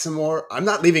fight some more. I'm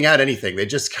not leaving out anything. They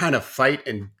just kind of fight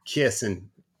and kiss and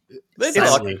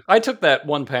I took that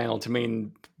one panel to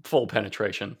mean full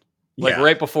penetration. Like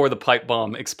right before the pipe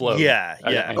bomb explodes.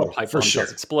 The pipe bomb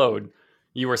does explode.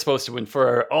 You were supposed to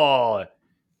infer,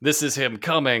 this is him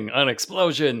coming, an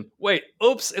explosion. Wait,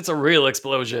 oops, it's a real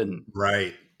explosion.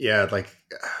 Right. Yeah, like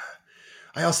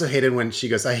I also hated when she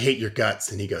goes, "I hate your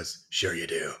guts," and he goes, "Sure you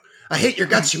do." "I hate your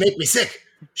guts, you make me sick."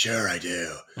 "Sure I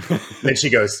do." Then she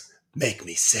goes, "Make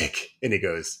me sick," and he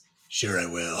goes, "Sure I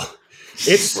will."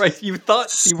 It's right. You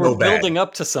thought you were building bad.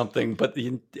 up to something, but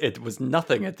it was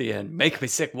nothing at the end. Make me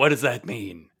sick. What does that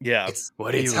mean? Yeah.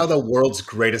 It's how the world's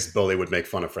greatest bully would make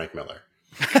fun of Frank Miller.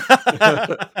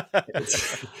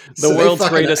 The world's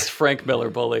greatest Frank Miller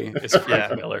bully is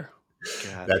Frank Miller.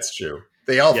 God. That's true.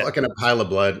 They all fucking a pile of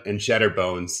blood and shatter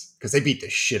bones because they beat the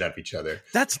shit out of each other.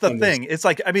 That's the thing. It's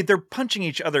like, I mean, they're punching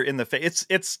each other in the face.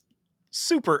 It's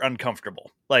super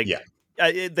uncomfortable. Like,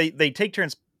 they take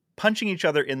turns punching each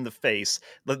other in the face.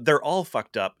 They're all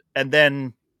fucked up, and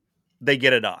then they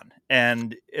get it on,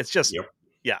 and it's just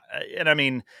And I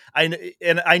mean,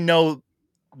 I know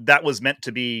that was meant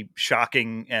to be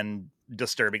shocking and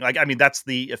disturbing. Like, I mean, that's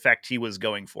the effect he was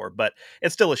going for, but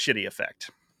it's still a shitty effect.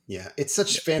 Yeah, it's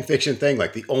such a fan fiction thing.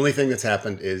 Like the only thing that's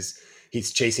happened is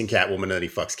he's chasing Catwoman and then he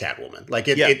fucks Catwoman. Like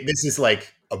this is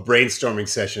like a brainstorming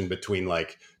session between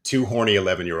like two horny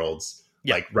 11-year-olds.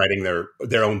 Like writing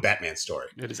their own Batman story.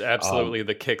 It is absolutely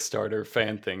the Kickstarter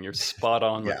fan thing. You're spot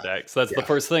on with that. So that's the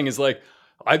first thing is like,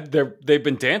 they've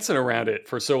been dancing around it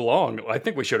for so long. I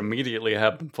think we should immediately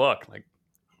have them fuck. Like,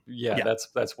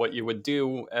 that's what you would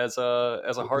do as a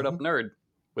hard up nerd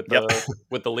with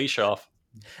the leash off.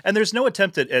 And there's no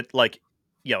attempt at like,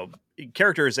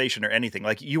 characterization or anything.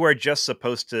 Like you are just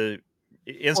supposed to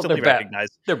instantly recognize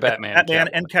they're Batman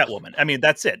and Catwoman. I mean,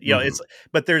 that's it.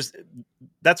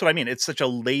 That's what I mean. It's such a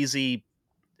lazy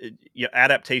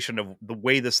adaptation of the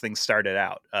way this thing started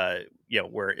out.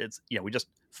 Where it's we just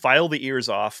file the ears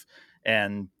off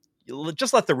and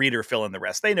just let the reader fill in the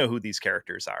rest. They know who these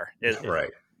characters are.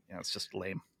 It's just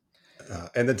lame.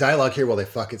 And the dialogue here while they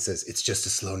fuck it says, "It's just a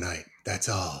slow night. That's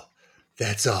all.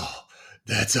 That's all.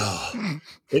 That's all."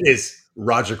 It is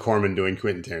Roger Corman doing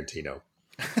Quentin Tarantino.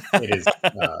 It is.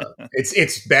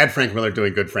 It's bad Frank Miller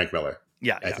doing good Frank Miller.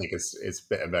 I think it's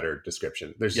a better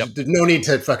description. There's no need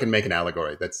to fucking make an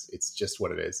allegory. It's just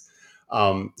what it is.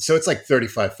 So it's like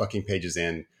 35 fucking pages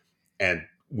in, and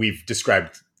we've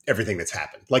described everything that's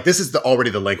happened. Like this is already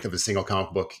the length of a single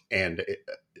comic book, and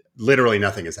literally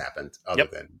nothing has happened other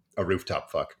than a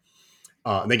rooftop fuck.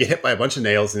 And they get hit by a bunch of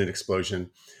nails in an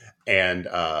explosion, and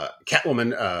cat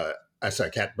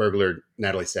burglar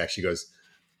Natalie Stack, she goes,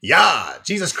 "Yeah,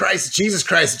 Jesus Christ,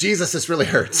 this really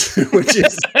hurts." Which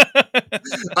is,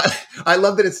 I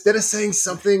love that instead of saying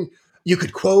something you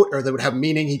could quote or that would have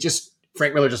meaning,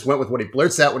 Frank Miller just went with what he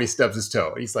blurts out when he stubs his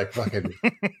toe. He's like, fucking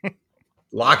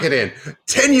lock it in.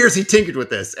 10 years he tinkered with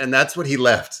this, and that's what he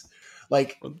left.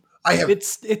 Like,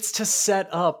 it's to set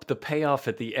up the payoff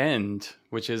at the end,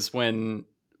 which is when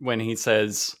he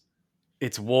says,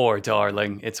 "It's war,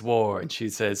 darling, it's war," and she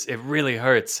says, "It really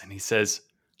hurts," and he says,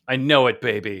 "I know it,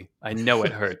 baby. I know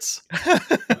it hurts."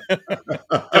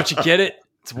 Don't you get it?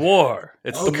 It's war.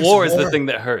 It's the war is the thing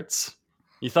that hurts.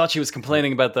 You thought she was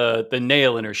complaining about the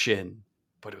nail in her shin,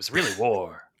 but it was really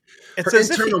war. Her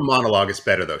internal monologue is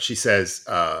better, though. She says,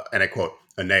 and I quote,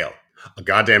 "A nail. A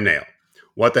goddamn nail.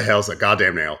 What the hell's a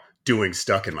goddamn nail doing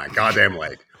stuck in my goddamn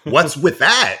leg? What's with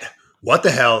that? What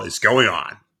the hell is going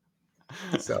on?"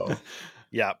 So,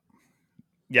 we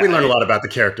learn a lot about the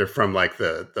character from like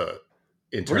the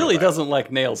really doesn't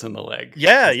like nails in the leg.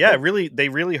 Really, they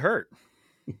really hurt.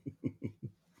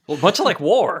 Well, much like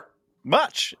war.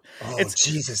 Much. Oh, It's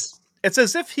Jesus. it's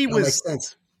as if he That was makes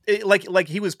sense. like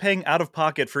he was paying out of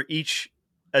pocket for each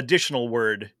additional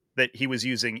word that he was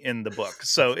using in the book.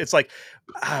 So it's like,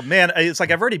 man, it's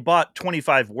like I've already bought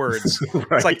 25 words. Right.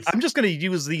 It's like I'm just going to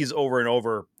use these over and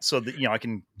over so that I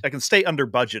can stay under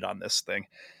budget on this thing.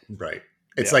 Right.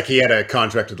 It's Yeah. like he had a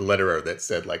contract with the letterer that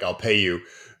said, like, I'll pay you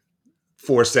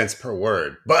 4 cents per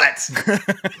word, but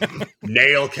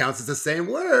nail counts as the same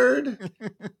word.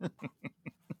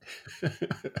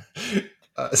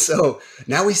 So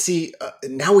now we see,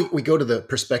 we go to the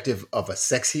perspective of a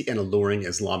sexy and alluring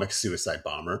Islamic suicide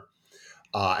bomber.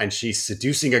 And she's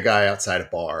seducing a guy outside a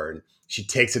bar, and she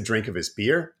takes a drink of his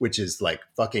beer, which is like,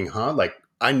 fucking, huh? Like,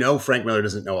 I know Frank Miller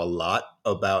doesn't know a lot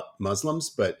about Muslims,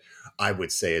 but I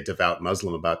would say a devout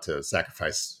Muslim about to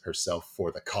sacrifice herself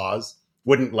for the cause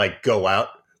wouldn't like go out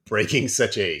breaking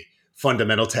such a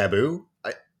fundamental taboo.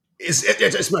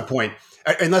 It's my point.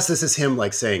 Unless this is him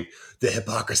like saying the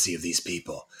hypocrisy of these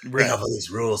people. They have all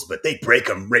these rules, but they break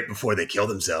them right before they kill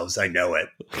themselves. I know it.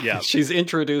 Yeah. She's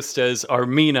introduced as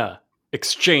Armina,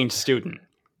 exchange student,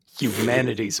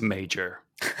 humanities major.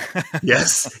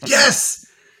 Yes. Yes.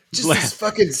 Just this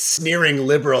fucking sneering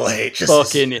liberal hate. Just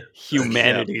fucking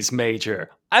humanities major.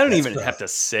 I don't even have to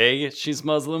say she's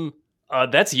Muslim.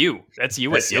 That's you. That's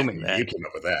you assuming that. You came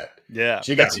up with that. Yeah.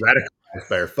 She got radicalized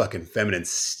by her fucking feminine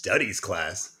studies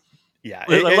class. Yeah.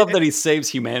 I love that he saves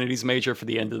humanities major for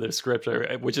the end of the script,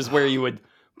 which is where you would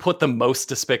put the most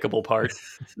despicable part.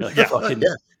 Like,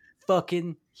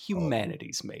 fucking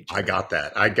humanities major. I got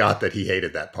that. I got that he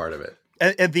hated that part of it.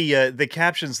 And the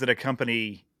captions that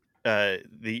accompany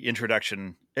the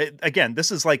introduction, again, this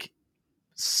is like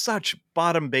such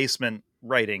bottom basement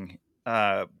writing.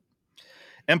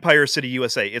 Empire City,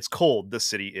 USA. It's cold. This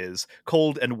city is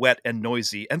cold and wet and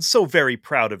noisy and so very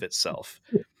proud of itself.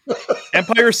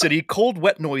 Empire City, cold,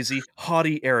 wet, noisy,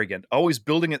 haughty, arrogant, always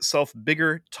building itself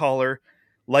bigger, taller,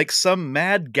 like some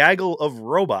mad gaggle of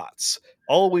robots,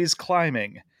 always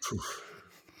climbing.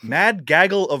 Mad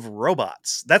gaggle of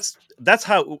robots. That's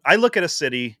how I look at a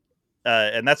city,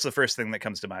 and that's the first thing that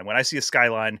comes to mind. When I see a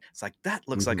skyline, it's like, that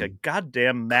looks like a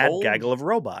goddamn mad gaggle of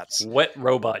robots. Wet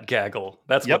robot gaggle.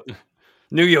 That's what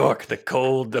New York,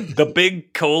 the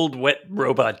big, cold, wet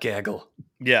robot gaggle.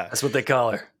 Yeah. That's what they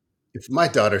call her. If my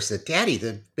daughter said, Daddy,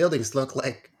 the buildings look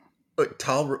like a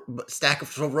tall stack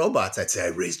of robots, I'd say,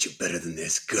 I raised you better than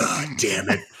this. God damn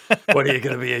it. What are you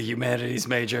going to be, a humanities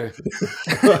major?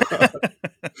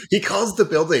 He calls the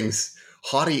buildings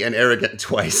haughty and arrogant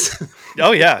twice.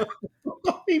 Oh, yeah.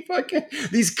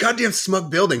 These goddamn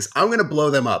smug buildings, I'm going to blow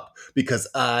them up because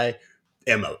I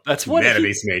am a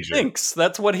humanities major. Thinks.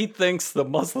 That's what he thinks the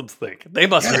Muslims think. They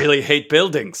must really hate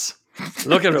buildings.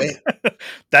 Look at them.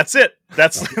 That's it.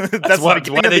 That's why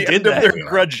they did that. Their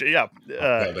grudge. Yeah.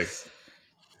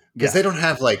 Because they don't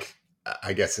have, like,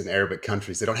 I guess in Arabic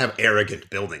countries, they don't have arrogant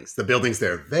buildings. The buildings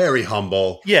there are very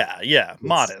humble. Yeah.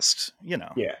 Modest, Yeah.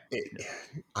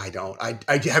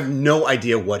 I have no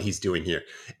idea what he's doing here.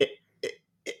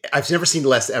 I've never seen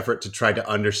less effort to try to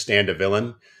understand a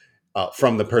villain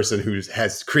from the person who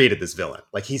has created this villain.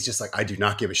 Like, he's just like, I do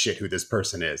not give a shit who this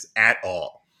person is at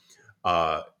all.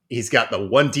 He's got the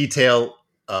one detail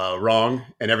wrong,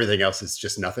 and everything else is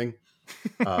just nothing.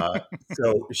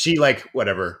 So she, like,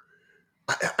 whatever.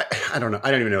 I don't know.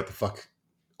 I don't even know what the fuck.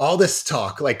 All this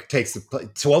talk like takes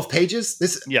 12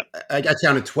 pages. I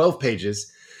counted 12 pages,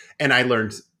 and I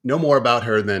learned no more about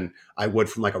her than I would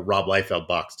from like a Rob Liefeld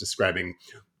box describing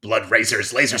blood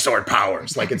razors, laser sword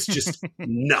powers. Like, it's just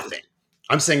nothing.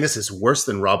 I'm saying this is worse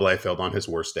than Rob Liefeld on his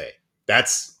worst day.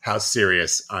 That's how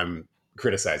serious I'm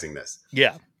criticizing this.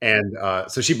 Yeah. And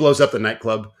so she blows up the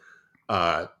nightclub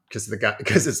because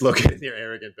it's located near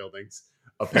arrogant buildings,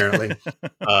 apparently.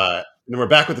 And we're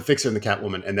back with the Fixer and the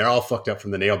Catwoman, and they're all fucked up from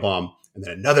the nail bomb. And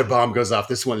then another bomb goes off.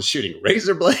 This one is shooting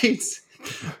razor blades.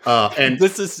 And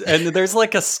there's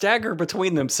like a stagger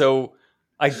between them. So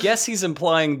I guess he's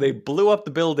implying they blew up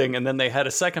the building, and then they had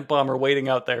a second bomber waiting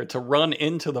out there to run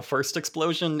into the first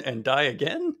explosion and die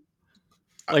again.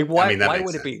 Like, why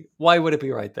would it be? Why would it be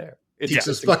right there? Teach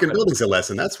those fucking buildings a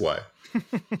lesson. That's why.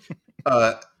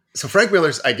 So Frank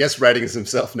Miller's, I guess, writing this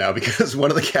himself now because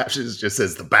one of the captions just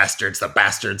says, the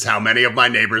bastards, how many of my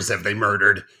neighbors have they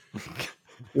murdered?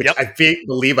 Which I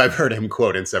believe I've heard him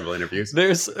quote in several interviews.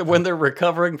 When they're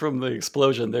recovering from the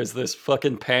explosion, there's this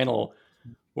fucking panel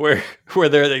where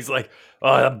he's like,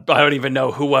 I don't even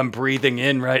know who I'm breathing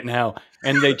in right now.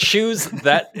 And they choose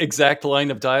that exact line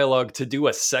of dialogue to do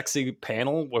a sexy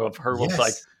panel of her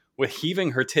with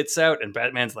heaving her tits out, and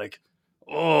Batman's like,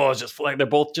 oh, just like they're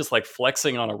both just like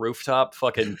flexing on a rooftop,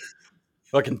 fucking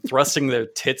fucking thrusting their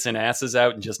tits and asses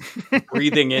out and just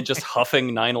breathing in, just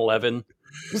huffing 9/11.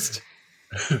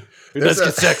 Who does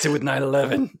get sexy with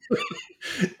 9/11?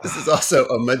 This is also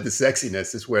amid the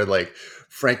sexiness is where like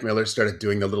Frank Miller started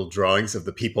doing the little drawings of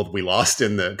the people we lost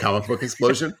in the comic book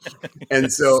explosion.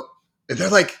 And so they're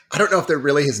like, I don't know if they're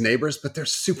really his neighbors, but they're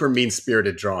super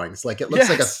mean-spirited drawings. Like it looks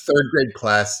like a third grade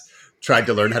class tried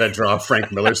to learn how to draw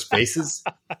Frank Miller's faces.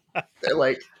 They're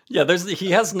like, yeah,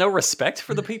 he has no respect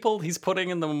for the people he's putting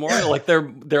in the memorial. Like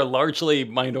they're largely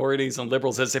minorities and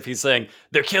liberals, as if he's saying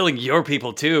they're killing your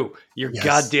people too. You're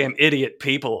goddamn idiot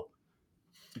people.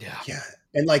 Yeah.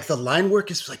 And like the line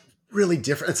work is like really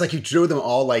different. It's like you drew them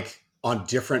all like on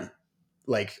different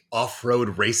like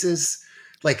off-road races.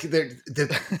 Like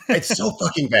it's so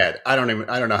fucking bad. I don't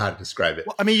know how to describe it.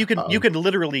 Well, I mean, you can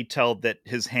literally tell that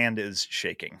his hand is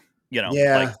shaking. You know,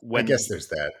 like when, I guess there's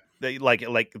that. Like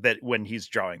that when he's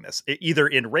drawing this, either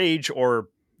in rage or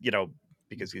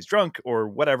because he's drunk or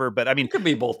whatever. But I mean, it could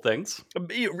be both things.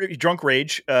 Drunk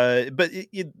rage, but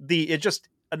it just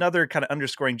another kind of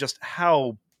underscoring just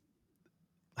how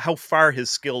far his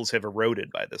skills have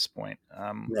eroded by this point.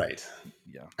 Right.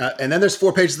 Yeah. And then there's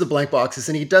 4 pages of blank boxes,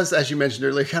 and he does, as you mentioned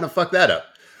earlier, kind of fuck that up.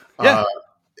 Yeah.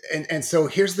 And so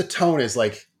here's the tone is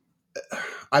like,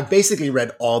 I basically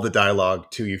read all the dialogue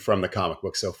to you from the comic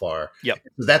book so far. Yep.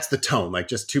 That's the tone, like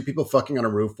just 2 people fucking on a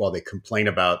roof while they complain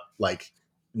about like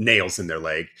nails in their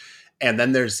leg. And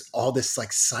then there's all this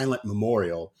like silent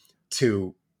memorial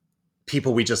to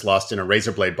people we just lost in a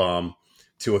razor blade bomb,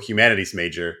 to a humanities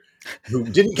major who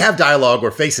didn't have dialogue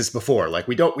or faces before. Like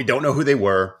we don't know who they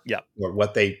were, or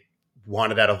what they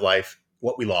wanted out of life,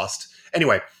 what we lost.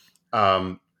 Anyway,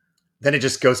 then it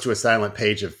just goes to a silent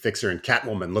page of Fixer and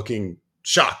Catwoman looking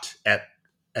shocked at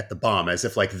the bomb, as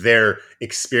if like they're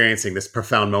experiencing this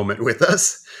profound moment with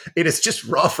us. It is just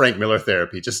raw Frank Miller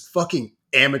therapy, just fucking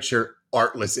amateur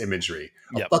artless imagery.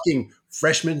 A fucking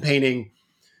freshman painting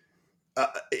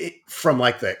from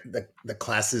like the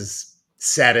class's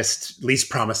saddest,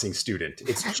 least promising student.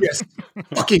 It's just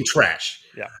fucking trash.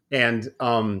 Yeah. And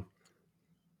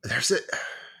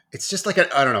it's just like,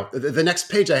 I don't know. The next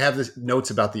page, I have this notes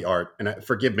about the art, and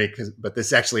forgive me, but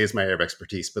this actually is my area of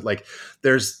expertise. But like,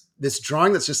 there's this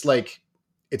drawing that's just like,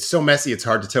 it's so messy, it's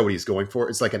hard to tell what he's going for.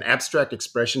 It's like an abstract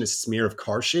expressionist smear of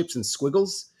car shapes and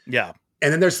squiggles. Yeah.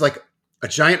 And then there's like a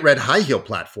giant red high heel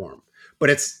platform,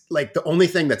 but it's like the only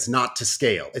thing that's not to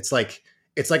scale. It's like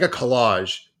a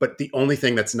collage, but the only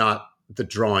thing that's not the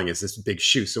drawing is this big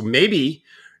shoe. So maybe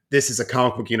this is a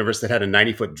comic book universe that had a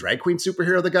 90-foot drag queen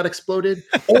superhero that got exploded,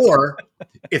 or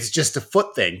it's just a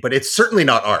foot thing, but it's certainly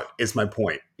not art, is my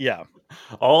point. Yeah.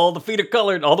 All the feet are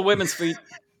colored, all the women's feet.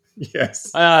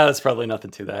 Yes. That's probably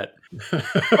nothing to that.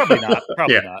 Probably not.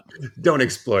 Probably not. Don't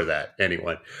explore that,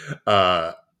 anyone.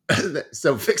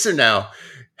 So Fixer now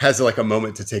has like a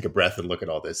moment to take a breath and look at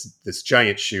all this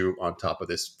giant shoe on top of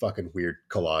this fucking weird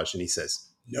collage. And he says,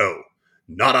 "No,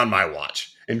 not on my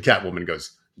watch." And Catwoman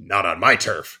goes, "Not on my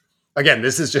turf." Again,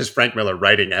 this is just Frank Miller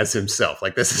writing as himself.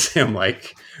 Like this is him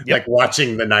like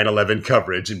watching the 9/11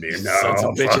 coverage and being, "No, sons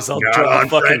of bitches, I'll not draw on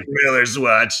fucking Frank Miller's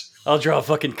watch. I'll draw a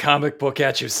fucking comic book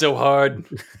at you so hard.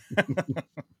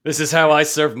 This is how I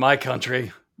serve my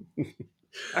country."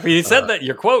 I mean, he said that,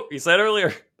 your quote, he said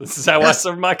earlier, "This is how I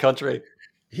serve my country."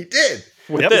 He did.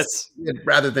 With this.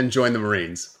 Rather than join the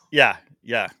Marines. Yeah,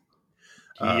 yeah.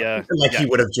 He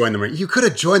would have joined the Marines. You could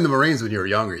have joined the Marines when you were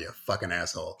younger, you fucking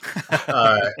asshole.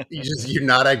 You're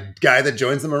not a guy that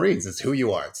joins the Marines. It's who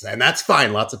you are. And that's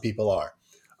fine. Lots of people are.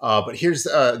 But here's,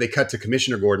 they cut to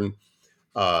Commissioner Gordon.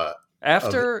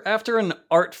 After an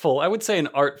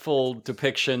artful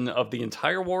depiction of the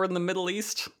entire war in the Middle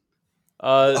East.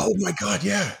 Oh my God,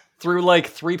 yeah. Through like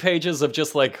 3 pages of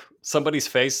just like somebody's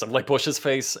face, of like Bush's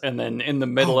face, and then in the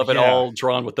middle of it all,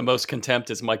 drawn with the most contempt,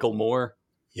 is Michael Moore.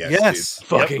 Yes.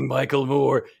 Fucking Michael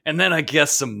Moore. And then I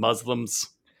guess some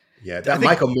Muslims. Yeah,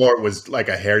 Michael Moore was like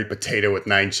a hairy potato with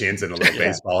 9 chins and a little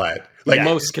baseball hat. Like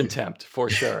most contempt, for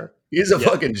sure. He's a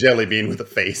fucking jelly bean with a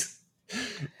face.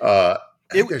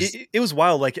 It was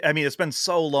wild. Like, I mean, it's been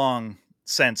so long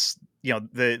since,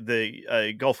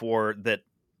 the Gulf War that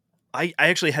I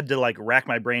actually had to like rack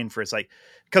my brain for it's like,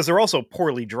 because they're also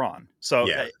poorly drawn. So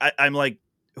I'm like,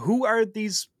 who are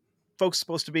these folks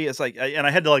supposed to be? It's like, and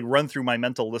I had to like run through my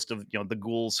mental list of, the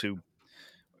ghouls who,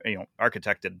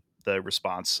 architected the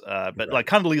response. But like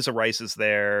Condoleezza Rice is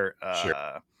there.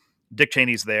 Dick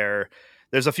Cheney's there.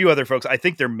 There's a few other folks. I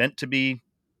think they're meant to be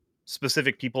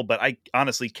specific people, but I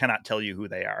honestly cannot tell you who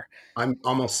they are. I'm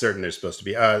almost certain they're supposed to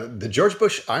be. The George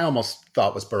Bush, I almost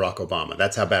thought was Barack Obama.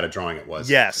 That's how bad a drawing it was.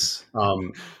 Yes.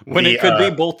 When it could be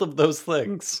both of those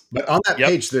things. But on that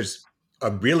page, there's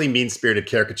a really mean-spirited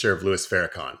caricature of Louis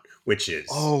Farrakhan, which is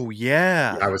Oh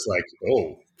yeah. I was like,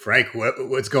 oh, Frank,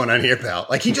 what's going on here, pal?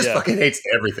 Like he just Yeah. fucking hates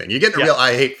everything. You get the real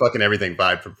I hate fucking everything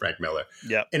vibe from Frank Miller.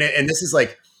 Yeah. And this is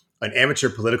like an amateur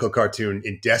political cartoon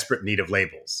in desperate need of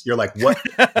labels. You're like, what?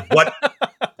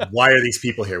 Why are these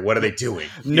people here? What are they doing?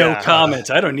 No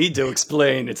comment. I don't need to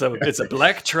explain. It's a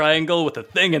black triangle with a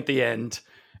thing at the end,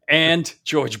 and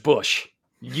George Bush.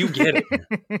 You get it.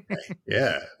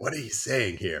 Yeah. What are you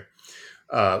saying here?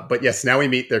 But yes, now we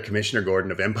meet their Commissioner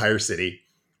Gordon of Empire City.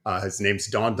 His name's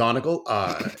Don Donegal,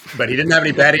 but he didn't have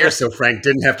any bad ears, so Frank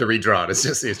didn't have to redraw it. It's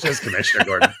just Commissioner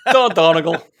Gordon. Don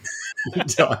Donegal.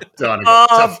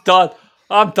 Donegal.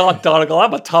 I'm Don Donegal.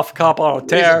 I'm a tough cop on a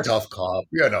tear. He's a tough cop.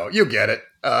 You know, you get it.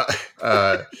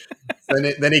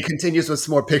 Then he continues with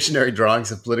some more Pictionary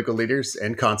drawings of political leaders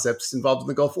and concepts involved in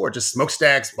the Gulf War. Just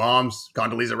smokestacks, bombs,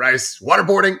 Condoleezza Rice,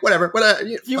 waterboarding, whatever.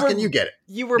 You get it.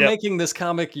 You were making this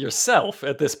comic yourself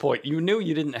at this point. You knew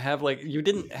you didn't have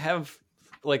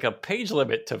a page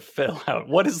limit to fill out.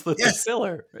 What is the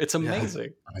filler? It's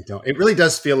amazing. Yeah, I don't. It really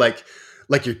does feel like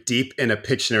you're deep in a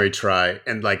Pictionary try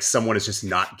and like someone is just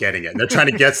not getting it. And they're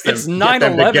trying to guess them. It's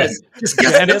 9/11. Just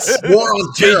guess war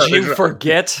on terror. Did you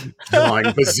forget? Drawing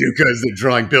bazookas, they're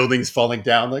drawing buildings falling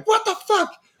down. Like, what the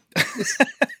fuck?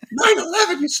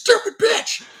 9/11, you stupid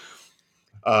bitch.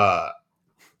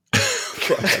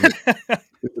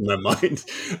 In my mind.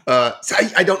 So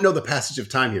I don't know the passage of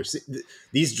time here. See,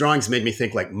 these drawings made me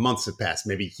think like months have passed,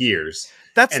 maybe years.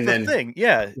 That's the thing.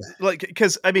 Yeah. Like,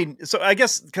 because I mean, so I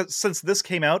guess since this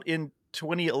came out in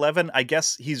 2011, I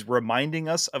guess he's reminding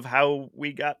us of how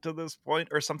we got to this point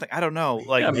or something. I don't know.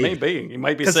 Like, maybe he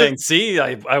might be saying, see,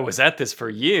 I was at this for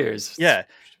years. Yeah.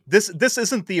 This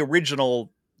isn't the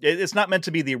original. It's not meant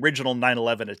to be the original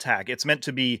 9/11 attack. It's meant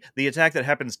to be the attack that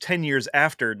happens 10 years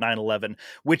after 9/11,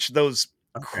 which those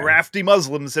crafty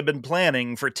Muslims have been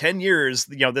planning for 10 years.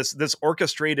 You know, this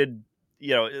orchestrated,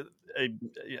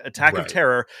 attack of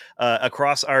terror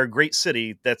across our great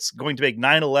city that's going to make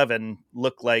 9/11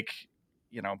 look like,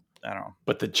 I don't know.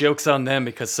 But the joke's on them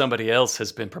because somebody else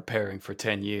has been preparing for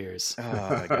 10 years. Oh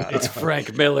my God. It's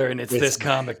Frank Miller and it's this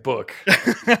comic book.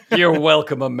 You're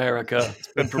welcome, America. It's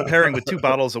been preparing with 2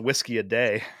 bottles of whiskey a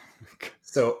day.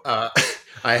 So I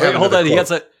have hold on. Quote. He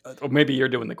has maybe you're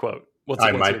doing the quote.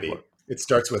 I might be. Quote? It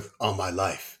starts with "All my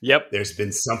life. Yep. There's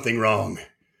been something wrong,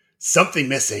 something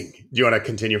missing." Do you want to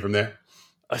continue from there?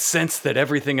 A sense that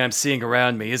everything I'm seeing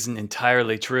around me isn't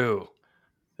entirely true.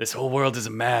 This whole world is a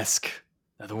mask.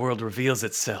 Now the world reveals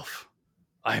itself.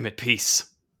 I am at peace.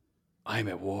 I am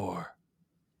at war.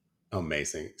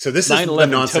 Amazing. So this is 9/11 the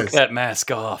nonsense. took that mask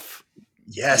off.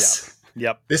 Yes.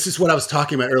 Yep. This is what I was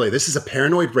talking about earlier. This is a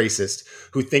paranoid racist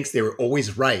who thinks they were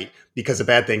always right because a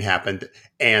bad thing happened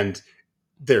and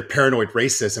their paranoid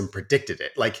racism predicted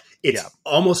it. Like it's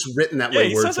almost written that way.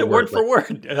 He word says for it word for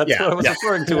word. That's what I was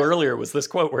referring to earlier was this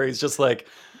quote where he's just like,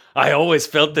 I always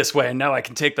felt this way and now I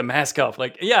can take the mask off.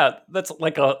 Like, yeah, that's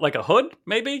like a hood,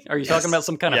 maybe? Are you talking about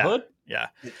some kind of hood? Yeah.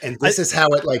 And this is how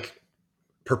it like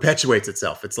perpetuates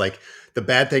itself. It's like the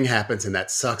bad thing happens and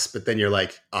that sucks, but then you're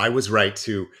like, I was right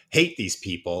to hate these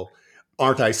people.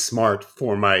 Aren't I smart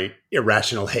for my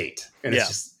irrational hate? And it's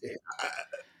just,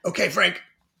 okay, Frank.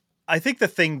 I think the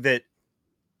thing that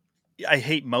I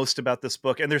hate most about this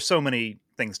book, and there's so many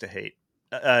things to hate,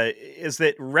 is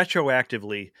that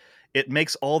retroactively, it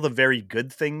makes all the very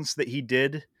good things that he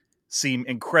did seem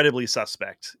incredibly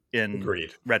suspect in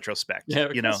retrospect. Yeah,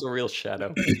 it's a real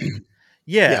shadow.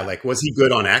 Yeah, like, was he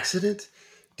good on accident?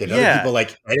 Did other people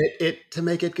like edit it to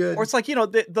make it good? Or it's like,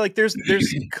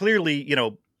 there's clearly,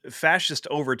 fascist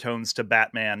overtones to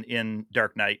Batman in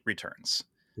Dark Knight Returns.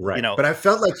 Right. But I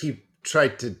felt like he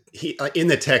tried to, in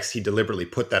the text, he deliberately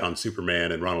put that on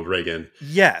Superman and Ronald Reagan.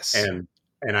 Yes. And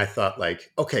I thought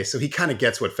like, okay, so he kind of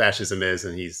gets what fascism is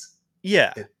and he's.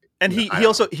 Yeah. And he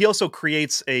also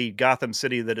creates a Gotham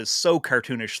City that is so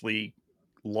cartoonishly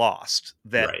lost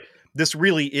that this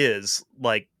really is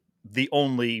like the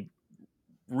only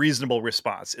reasonable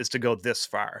response is to go this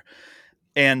far.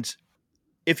 And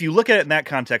if you look at it in that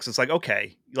context, it's like,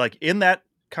 okay, like in that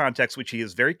context, which he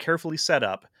is very carefully set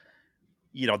up,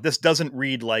 this doesn't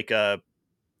read like a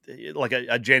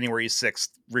January 6th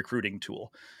recruiting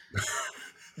tool.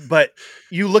 But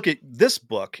you look at this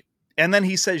book and then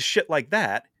he says shit like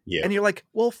that. Yeah. And you're like,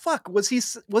 well, fuck, was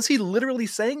he literally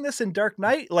saying this in Dark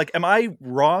Knight? Like, am I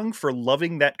wrong for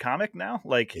loving that comic now?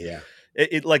 Like,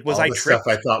 it like, was all I the tricked?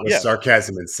 Stuff I thought was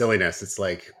sarcasm and silliness. It's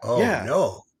like,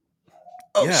 no.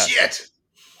 Oh shit.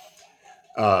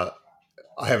 I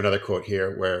have another quote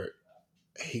here where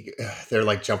they're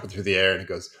like jumping through the air and it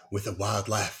goes, with a wild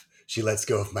laugh, she lets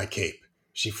go of my cape.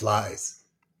 She flies.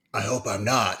 I hope I'm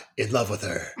not in love with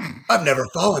her. I've never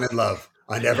fallen in love.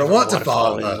 I never want to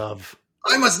fall in love.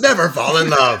 I must never fall in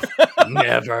love.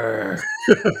 Never.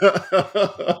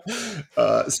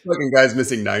 Fucking guy's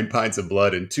missing 9 pints of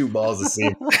blood and 2 balls of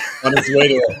semen on his way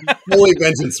to a holy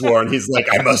vengeance war, and he's like,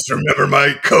 I must remember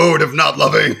my code of not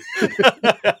loving.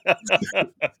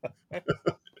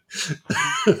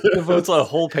 Devotes a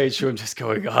whole page to him just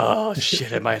going, oh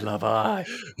shit, in my love eye.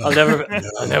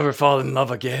 I'll never fall in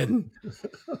love again.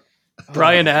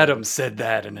 Bryan Adams said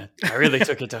that, and I really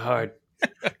took it to heart.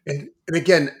 And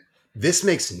again, this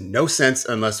makes no sense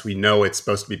unless we know it's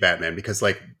supposed to be Batman, because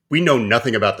like we know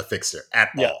nothing about the Fixer at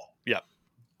all. Yeah.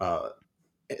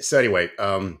 So anyway,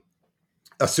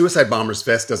 a suicide bomber's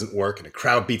vest doesn't work, and a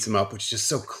crowd beats him up, which is just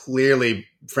so clearly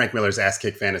Frank Miller's ass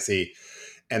kick fantasy.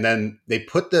 And then they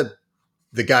put the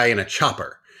guy in a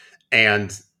chopper,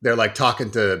 and they're like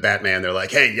talking to Batman. They're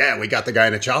like, "Hey, yeah, we got the guy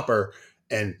in a chopper."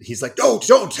 And he's like, don't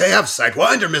they have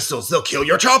Sidewinder missiles? They'll kill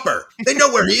your chopper. They know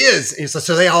where he is. And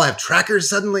so they all have trackers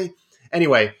suddenly.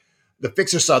 Anyway, the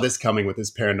Fixer saw this coming with his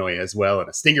paranoia as well. And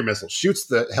a Stinger missile shoots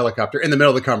the helicopter in the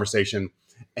middle of the conversation.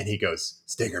 And he goes,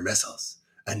 Stinger missiles,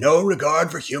 and no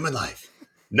regard for human life.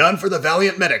 None for the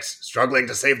valiant medics struggling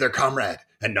to save their comrade,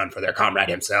 and none for their comrade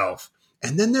himself.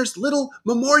 And then there's little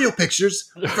memorial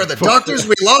pictures for the doctors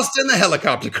we lost in the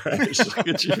helicopter crash.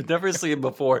 Which you've never seen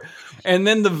before. And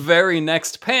then the very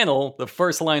next panel, the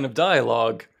first line of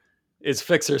dialogue, is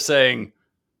Fixer saying,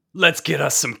 let's get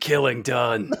us some killing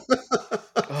done.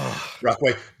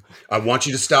 Brockway, I want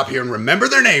you to stop here and remember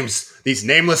their names. These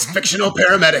nameless fictional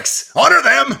paramedics. Honor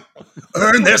them.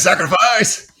 Earn their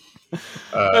sacrifice.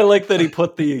 I like that he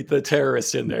put the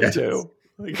terrorist in there, too.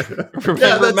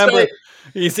 Remember, right.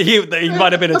 He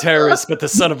might have been a terrorist, but the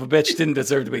son of a bitch didn't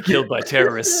deserve to be killed by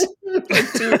terrorists.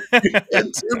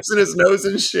 And tubes in his nose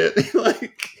and shit.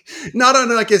 Like, not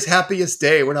on like his happiest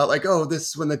day. We're not like, oh, this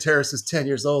is when the terrorist was 10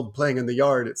 years old playing in the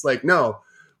yard. It's like, no,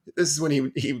 this is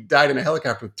when he died in a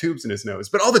helicopter with tubes in his nose.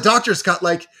 But all the doctors got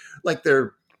like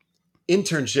their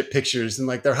internship pictures and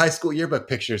like their high school yearbook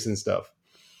pictures and stuff.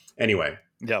 Anyway,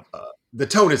 the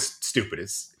tone is stupid.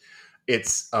 It's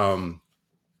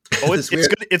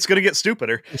it's gonna get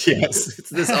stupider. Yes, it's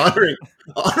this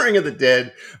honoring of the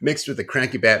dead mixed with the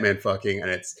cranky Batman fucking, and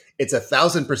it's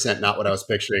 1,000% not what I was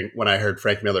picturing when I heard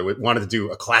Frank Miller wanted to do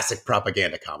a classic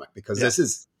propaganda comic, because this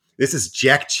is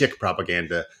Jack Chick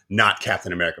propaganda, not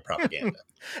Captain America propaganda.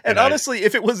 and honestly,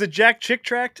 if it was a Jack Chick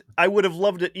tract, I would have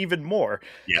loved it even more.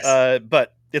 Yes,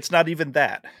 but it's not even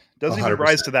that. Doesn't 100%. Even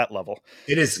rise to that level.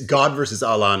 It is God versus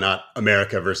Allah, not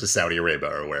America versus Saudi Arabia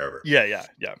or wherever. Yeah.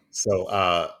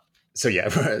 So yeah,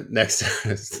 next,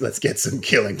 let's get some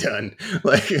killing done.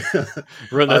 Like,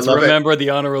 let's remember the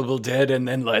honorable dead, and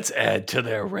then let's add to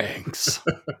their ranks.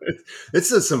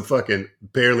 This is some fucking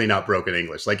barely not broken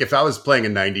English. Like, if I was playing a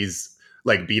 90s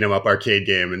like beat 'em up arcade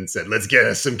game and said, let's get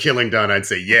us some killing done, I'd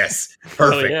say yes,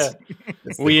 perfect.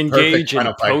 We engage in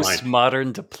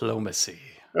postmodern diplomacy.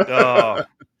 Oh.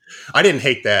 I didn't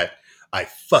hate that. I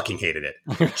fucking hated it.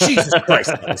 Jesus Christ,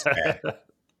 that was bad.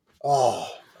 Oh,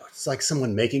 it's like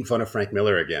someone making fun of Frank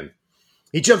Miller again.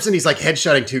 He jumps in, he's like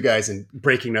headshotting 2 guys and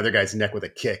breaking another guy's neck with a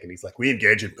kick. And he's like, we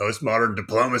engage in postmodern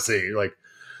diplomacy. You're like,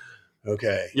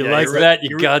 okay. You like that,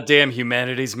 you goddamn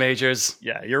humanities majors?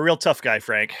 Yeah, you're a real tough guy,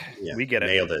 Frank. Yeah, we get it.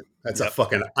 Nailed it. That's a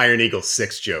fucking Iron Eagle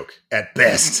 6 joke at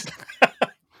best.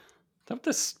 Don't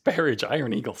disparage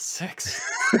Iron Eagle 6.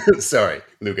 Sorry,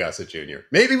 Lou Gossett Jr.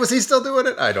 Maybe was he still doing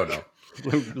it? I don't know.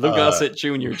 Lou Gossett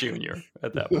Jr.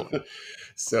 at that point.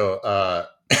 So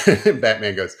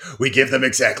Batman goes, we give them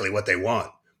exactly what they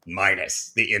want,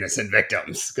 minus the innocent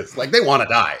victims. Because like they want to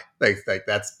die. Like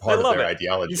that's part of their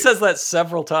ideology. He says that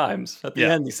several times. At the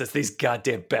end, he says, these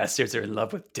goddamn bastards are in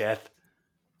love with death.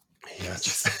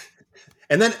 Yes.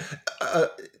 And then,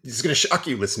 this is going to shock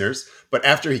you, listeners, but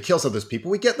after he kills all those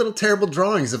people, we get little terrible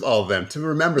drawings of all of them to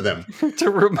remember them. To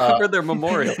remember their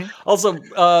memorial. Also,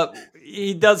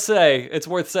 he does say, it's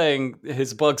worth saying,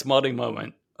 his Bugs Bunny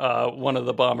moment. One of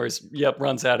the bombers,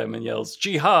 runs at him and yells,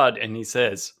 Jihad, and he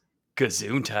says,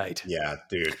 Gesundheit. Yeah,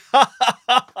 dude.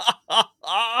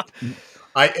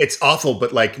 It's awful,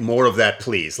 but like more of that,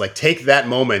 please. Like take that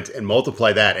moment and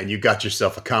multiply that, and you got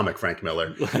yourself a comic, Frank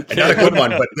Miller. And not a good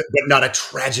one, but not a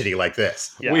tragedy like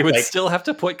this. Yeah. We would still have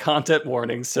to put content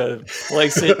warnings to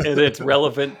place it in its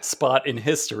relevant spot in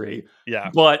history. Yeah,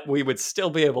 but we would still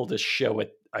be able to show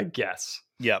it, I guess.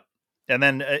 Yep. And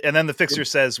then the Fixer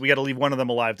says we got to leave one of them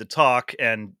alive to talk,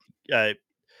 and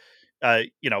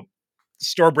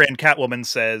store brand Catwoman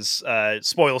says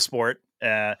spoil sport.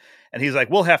 And he's like,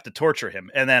 we'll have to torture him.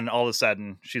 And then all of a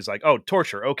sudden she's like, oh,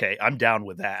 torture. Okay, I'm down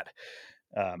with that.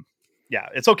 Yeah,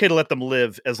 it's okay to let them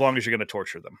live as long as you're going to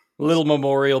torture them. Little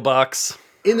memorial box.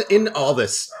 In all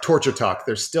this torture talk,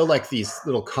 there's still like these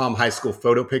little calm high school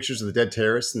photo pictures of the dead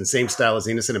terrorists in the same style as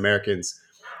innocent Americans.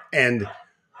 And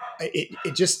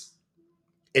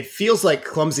it feels like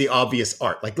clumsy, obvious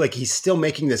art. Like he's still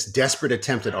making this desperate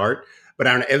attempt at art, but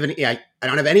I don't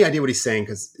have any idea what he's saying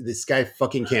because this guy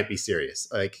fucking can't be serious.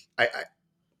 Like I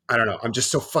don't know. I'm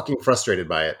just so fucking frustrated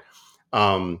by it.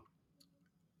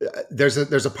 There's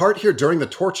a part here during the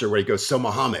torture where he goes, "So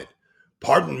Muhammad,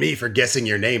 pardon me for guessing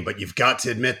your name, but you've got to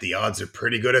admit the odds are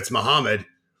pretty good it's Muhammad.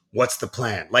 What's the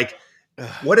plan?" Like,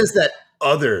 what is that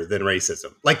other than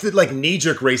racism? Like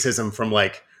knee-jerk racism from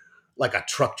like a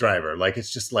truck driver. Like,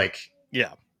 it's just like,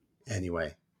 yeah.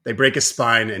 Anyway, they break his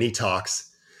spine and he talks.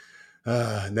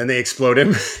 And then they explode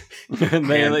him.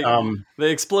 They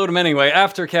explode him anyway.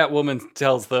 After Catwoman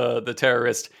tells the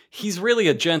terrorist, he's really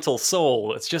a gentle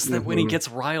soul. It's just that when he gets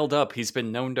riled up, he's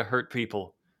been known to hurt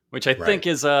people. Which I think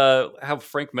is how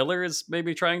Frank Miller is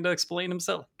maybe trying to explain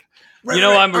himself.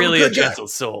 I'm really a gentle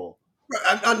soul.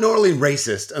 I'm not normally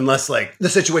racist unless like the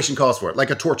situation calls for it, like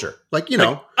a torture. Like,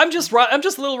 know. I'm just a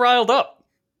little riled up.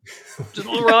 Just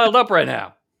a little riled up right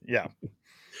now. Yeah.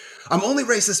 I'm only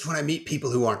racist when I meet people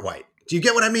who aren't white. Do you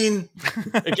get what I mean?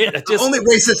 Again, I'm only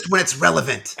racist when it's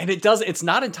relevant. And it's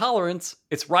not intolerance.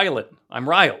 It's riling. I'm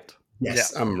riled.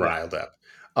 Yes, yeah. I'm riled up.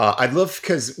 I love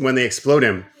because when they explode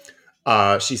him,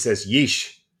 she says,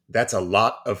 "Yeesh, that's a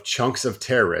lot of chunks of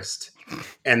terrorist."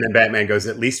 And then Batman goes,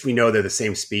 "At least we know they're the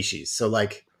same species." So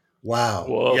like, wow,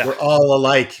 we're all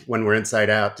alike when we're inside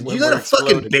out. Did you let a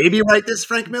fucking baby write this,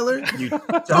 Frank Miller? You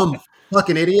dumb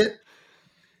fucking idiot.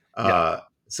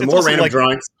 Some more random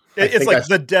drawings. It's like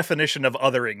the definition of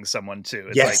othering someone too.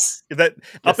 It's yes. Like that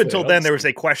up until then, there was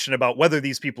a question about whether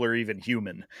these people are even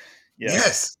human. Yeah.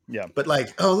 Yes. Yeah. But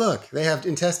like, oh, look, they have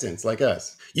intestines like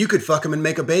us. You could fuck them and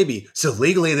make a baby. So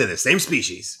legally, they're the same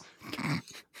species.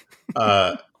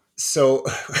 So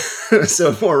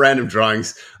more random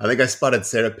drawings. I think I spotted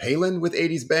Sarah Palin with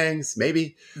 80s bangs,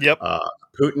 maybe. Yep.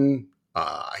 Putin.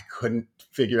 I couldn't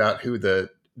figure out who the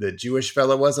Jewish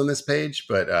fella was on this page,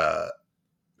 but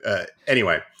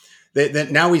anyway.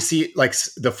 Now we see like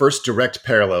the first direct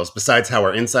parallels. Besides how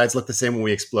our insides look the same when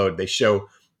we explode, they show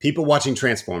people watching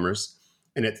Transformers,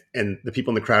 and the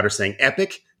people in the crowd are saying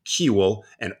 "epic," "cool,"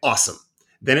 and "awesome."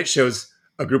 Then it shows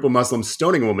a group of Muslims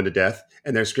stoning a woman to death,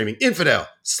 and they're screaming "infidel,"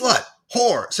 "slut,"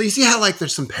 "whore." So you see how like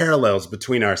there's some parallels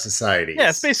between our societies. Yeah,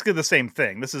 it's basically the same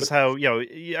thing. This is how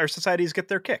our societies get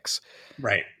their kicks.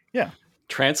 Right. Yeah.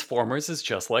 Transformers is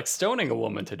just like stoning a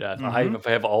woman to death. I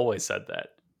have always said that.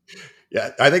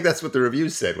 Yeah, I think that's what the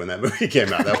reviews said when that movie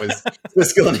came out. That was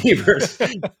Siskel and Ebert.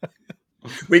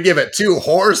 We give it 2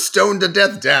 whores stoned to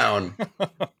death down.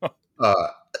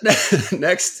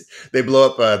 Next, they blow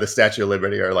up the Statue of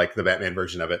Liberty, or like the Batman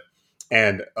version of it.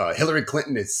 And Hillary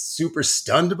Clinton is super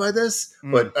stunned by this,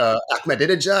 but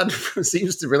Ahmadinejad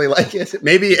seems to really like it.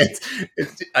 Maybe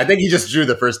I think he just drew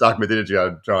the first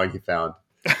Ahmadinejad drawing he found.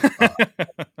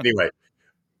 Anyway.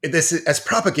 This is, as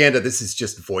propaganda, this is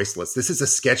just voiceless. This is a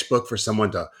sketchbook for someone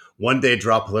to one day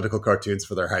draw political cartoons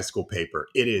for their high school paper.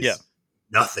 It is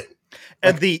nothing.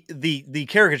 And the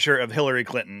caricature of Hillary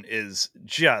Clinton is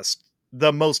just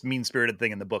the most mean-spirited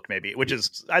thing in the book, maybe, which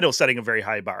is, I know, setting a very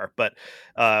high bar. But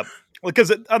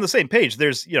because on the same page,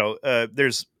 there's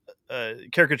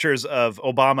caricatures of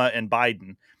Obama and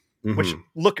Biden, which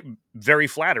look very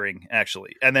flattering,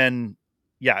 actually. And then,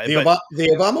 the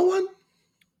Obama one?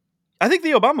 I think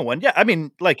the Obama one. Yeah. I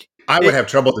mean, like, I would have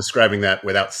trouble describing that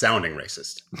without sounding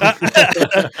racist.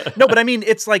 No, but I mean,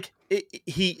 it's like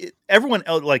everyone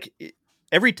else, like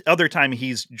every other time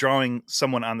he's drawing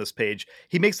someone on this page,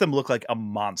 he makes them look like a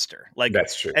monster. Like,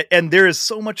 that's true. And there is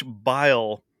so much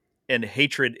bile and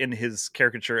hatred in his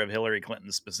caricature of Hillary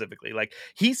Clinton specifically. Like,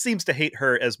 he seems to hate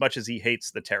her as much as he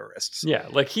hates the terrorists. Yeah.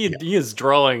 Like he is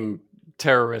drawing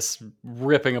terrorists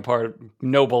ripping apart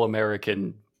noble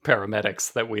American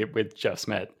paramedics that we just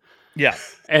met. Yeah.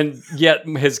 And yet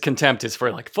his contempt is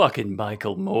for like fucking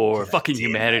Michael Moore, fucking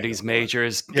humanities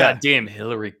majors, goddamn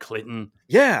Hillary Clinton.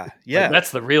 Yeah. Yeah. Like,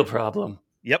 that's the real problem.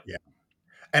 Yep. Yeah.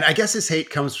 And I guess his hate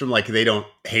comes from like, they don't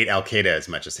hate Al-Qaeda as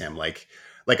much as him. Like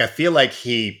I feel like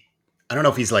I don't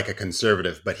know if he's like a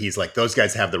conservative, but he's like, those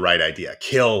guys have the right idea.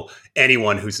 Kill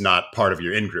anyone who's not part of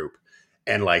your in-group.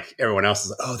 And like everyone else is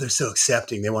like, oh, they're so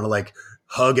accepting. They want to like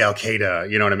hug Al-Qaeda.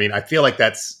 You know what I mean? I feel like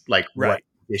that's like what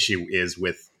the issue is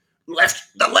with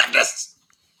the leftists.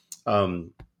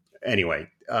 Anyway,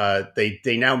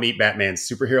 they now meet Batman's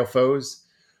superhero foes.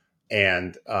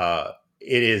 And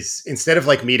it is, instead of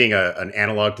like meeting an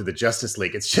analog to the Justice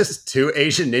League, it's just 2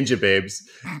 Asian ninja babes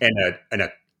and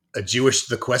a a Jewish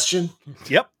the question.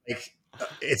 Yep. Like,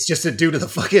 it's just a dude with a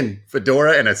fucking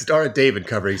fedora and a Star of David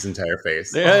covering his entire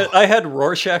face. Yeah, I had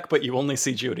Rorschach, but you only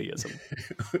see Judaism.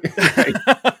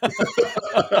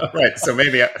 Right. So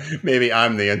maybe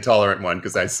I'm the intolerant one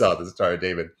because I saw the Star of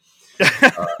David.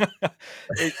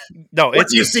 What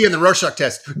do you see in the Rorschach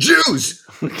test? Jews.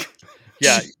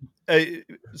 Yeah.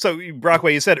 So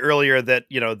Brockway, you said earlier that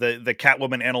the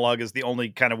Catwoman analog is the only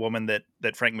kind of woman that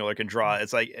Frank Miller can draw.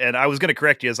 It's like, and I was going to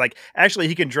correct you. It's like actually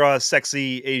he can draw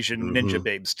sexy Asian ninja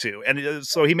babes too, and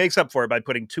so he makes up for it by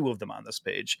putting 2 of them on this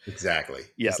page. Exactly.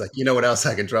 Yeah. It's like, you know what else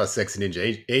I can draw? Sexy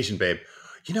ninja Asian babe.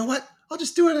 You know what? I'll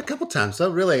just do it a couple times.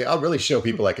 I'll really show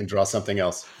people I can draw something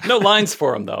else. No lines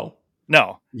for him though.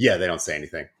 No. Yeah, they don't say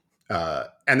anything,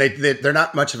 and they're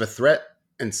not much of a threat.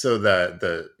 And so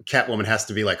the Catwoman has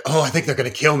to be like, oh, I think they're going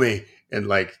to kill me. And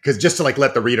like, because just to like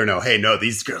let the reader know, hey, no,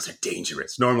 these girls are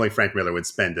dangerous. Normally Frank Miller would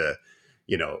spend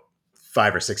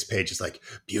 5 or 6 pages like,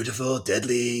 beautiful,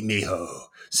 deadly Miho.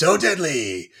 So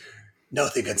deadly.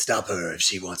 Nothing can stop her if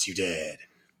she wants you dead.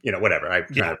 Whatever. I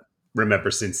kind of remember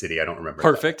Sin City. I don't remember.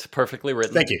 Perfect. Perfectly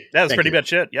written. Thank you. That was pretty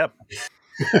much it. Yep.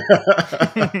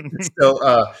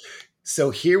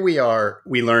 So here we are.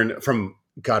 We learn from,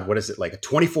 God, what is it? Like a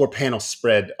 24 panel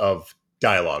spread of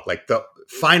dialogue. Like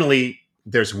finally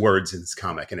there's words in this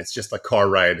comic, and it's just a car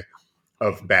ride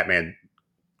of Batman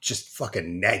just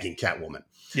fucking nagging Catwoman.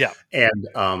 Yeah. And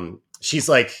he's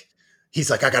like,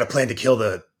 I got a plan to kill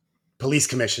the police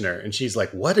commissioner. And she's like,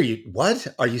 what? Are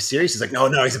you serious? He's like, no,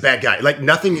 he's a bad guy. Like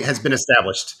nothing has been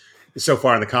established so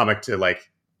far in the comic to like,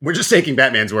 we're just taking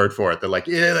Batman's word for it. They're like,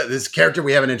 yeah, this character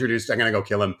we haven't introduced, I'm going to go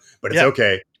kill him, but it's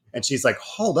okay. And she's like,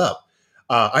 hold up.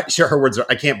 Her words are,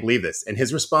 I can't believe this. And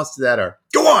his response to that are,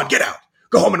 go on, get out.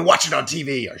 Go home and watch it on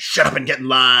TV, or shut up and get in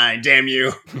line, damn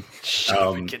you. Shut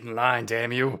up and get in line,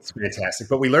 damn you. It's fantastic.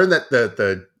 But we learned that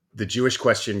the Jewish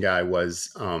question guy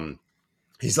was,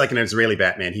 he's like an Israeli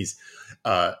Batman. He's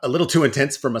a little too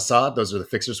intense for Mossad. Those are the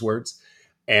fixer's words.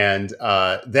 And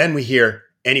then we hear,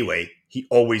 anyway, he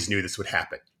always knew this would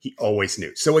happen. He always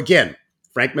knew. So again,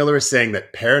 Frank Miller is saying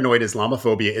that paranoid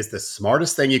Islamophobia is the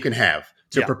smartest thing you can have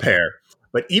to prepare.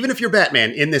 But even if you're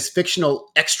Batman in this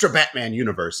fictional extra Batman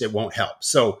universe, it won't help.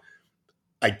 So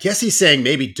I guess he's saying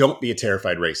maybe don't be a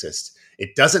terrified racist.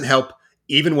 It doesn't help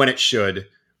even when it should.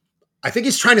 I think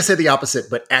he's trying to say the opposite,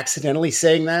 but accidentally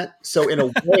saying that. So in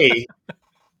a way,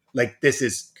 like this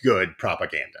is good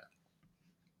propaganda.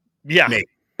 Yeah.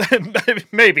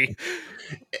 Maybe.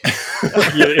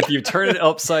 If you turn it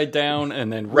upside down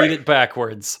and then read it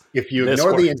backwards. If you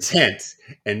ignore the intent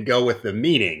and go with the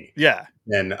meaning. Yeah.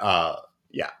 Then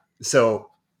so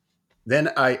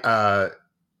then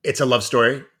it's a love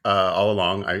story all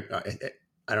along. I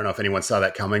don't know if anyone saw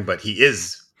that coming, but he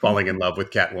is falling in love with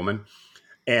Catwoman,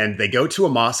 and they go to a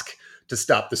mosque to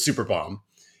stop the super bomb,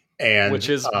 and which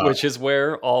is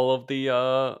where all of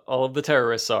the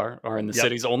terrorists are in the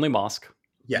city's only mosque.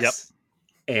 Yes.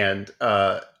 And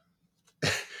so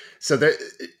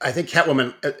I think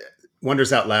Catwoman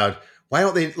wonders out loud, why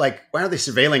aren't they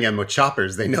surveilling him with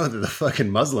choppers? They know that the fucking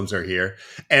Muslims are here.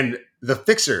 And the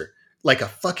fixer, like a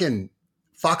fucking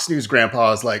Fox News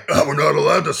grandpa, is like, oh, we're not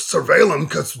allowed to surveil him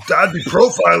because that'd be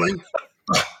profiling.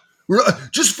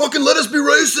 Just fucking let us be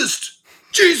racist.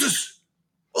 Jesus.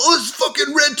 All this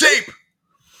fucking red tape.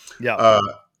 Yeah.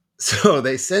 So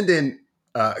they send in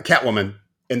Catwoman,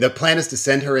 and the plan is to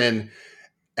send her in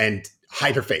and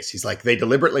hide her face. He's like, they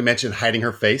deliberately mentioned hiding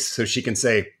her face so she can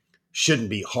say, shouldn't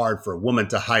be hard for a woman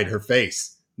to hide her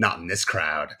face. Not in this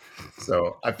crowd.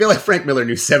 So I feel like Frank Miller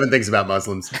knew 7 things about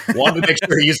Muslims. Wanted to make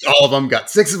sure he used all of them. Got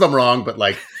 6 of them wrong, but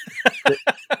like,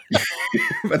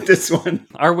 but this one.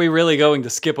 Are we really going to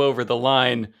skip over the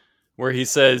line where he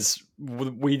says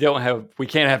we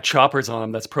can't have choppers on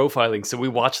them? That's profiling. So we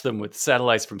watch them with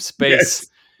satellites from space.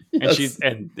 Yes.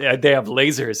 And they have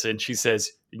lasers. And she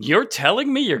says, "You're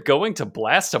telling me you're going to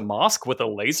blast a mosque with a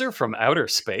laser from outer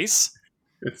space?"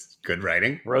 It's good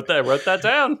writing. Wrote that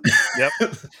down. Yep.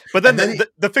 But then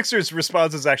the fixer's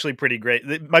response is actually pretty great.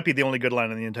 It might be the only good line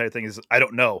in the entire thing is, I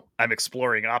don't know. I'm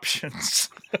exploring options.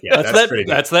 Yeah,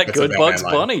 that's that good Bugs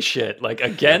Bunny shit. Like,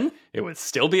 again, it would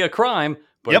still be a crime,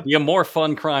 but it'd be a more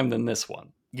fun crime than this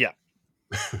one. Yeah.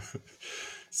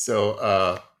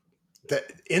 So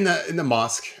in the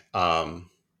mosque,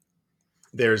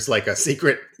 there's like a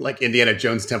secret, like Indiana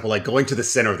Jones temple, like going to the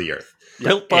center of the earth.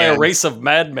 Built by a race of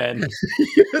madmen.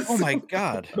 Yes. Oh my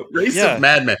God. Race of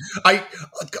madmen. I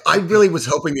really was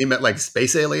hoping he meant like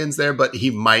space aliens there, but he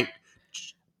might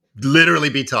literally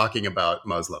be talking about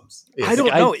Muslims. I don't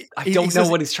know. I don't know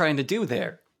what he's trying to do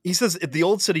there. He says the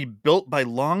old city built by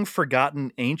long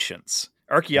forgotten ancients.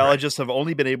 Archaeologists have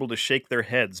only been able to shake their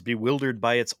heads, bewildered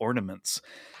by its ornaments,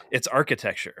 its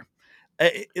architecture.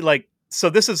 So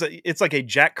this is it's like a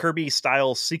Jack Kirby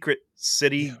style secret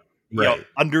city, Right.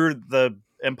 under the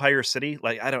Empire City.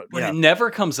 Like, I don't. But Yeah. it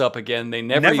never comes up again. They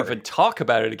never even talk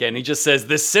about it again. He just says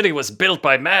this city was built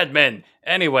by madmen.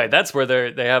 Anyway, that's where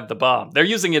they have the bomb. They're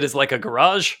using it as like a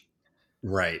garage.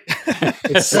 Right.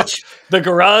 It's such the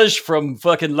garage from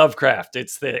fucking Lovecraft.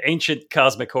 It's the ancient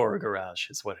cosmic horror garage,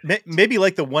 is what it is. Maybe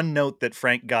like the one note that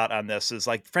Frank got on this is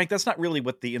like, Frank, that's not really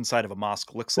what the inside of a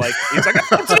mosque looks like. He's like,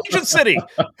 it's an ancient city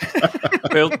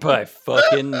built by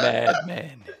fucking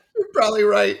madmen. You're probably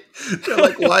right. They're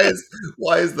like,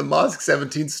 why is the mosque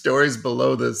 17 stories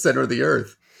below the center of the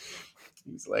earth?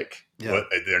 He's like, what?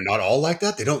 They're not all like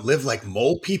that? They don't live like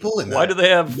mole people? And why do they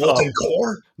have molten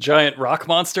core? Giant rock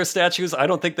monster statues? I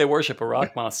don't think they worship a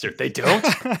rock monster. They don't?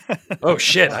 Oh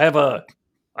shit, can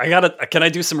I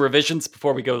do some revisions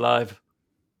before we go live?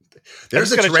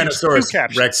 There's a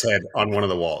Tyrannosaurus Rex head on one of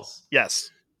the walls. Yes.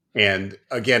 And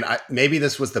again, maybe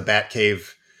this was the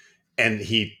Batcave and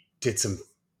he did some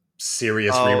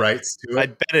serious rewrites to it. I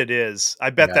bet it is. I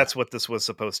bet that's what this was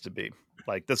supposed to be.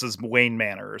 Like, this is Wayne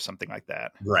Manor or something like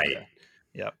that. Right.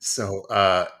 Yeah. So,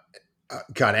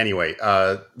 God, anyway,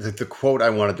 the quote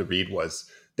I wanted to read was,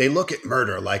 they look at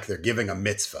murder like they're giving a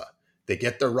mitzvah. They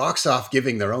get their rocks off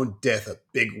giving their own death a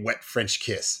big, wet French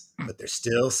kiss, but they're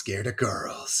still scared of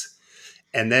girls.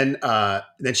 And then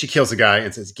she kills a guy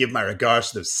and says, give my regards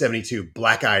to those 72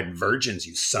 black-eyed virgins,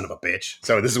 you son of a bitch.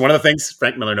 So this is one of the things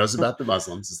Frank Miller knows about the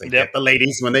Muslims, is they get the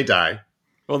ladies when they die.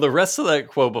 Well, the rest of that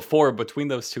quote between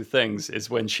those two things is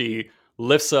when she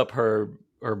lifts up her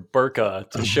burqa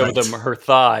to show them her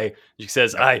thigh. She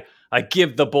says, I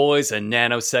give the boys a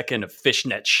nanosecond of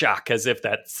fishnet shock, as if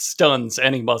that stuns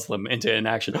any Muslim into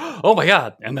inaction. Oh my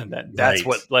God. And then that's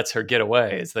what lets her get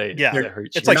away. It's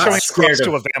like showing crux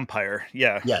to a vampire.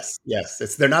 Yeah. Yes.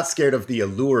 They're not scared of the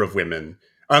allure of women.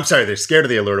 I'm sorry, they're scared of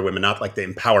the allure of women, not like the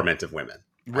empowerment of women.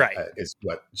 Right. Is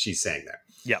what she's saying there.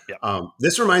 Yeah.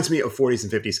 This reminds me of 40s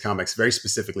and 50s comics very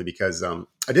specifically because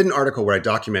I did an article where I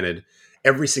documented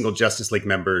every single Justice League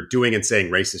member doing and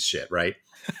saying racist shit, right?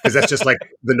 Because that's just like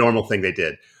the normal thing they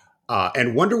did.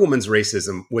 And Wonder Woman's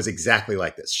racism was exactly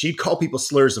like this. She'd call people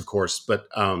slurs, of course, but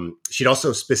she'd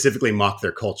also specifically mock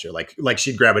their culture. Like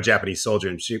she'd grab a Japanese soldier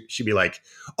and she'd be like,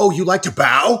 oh, you like to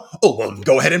bow? Oh, well,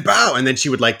 go ahead and bow. And then she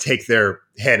would like take their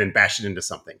head and bash it into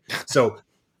something. So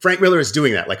Frank Miller is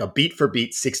doing that, like a beat for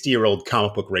beat 60-year-old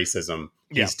comic book racism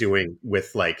he's doing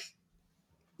with like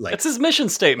it's his mission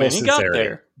statement. He got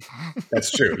there.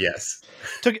 That's true. Yes.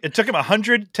 It took him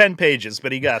 110 pages,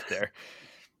 but he got there.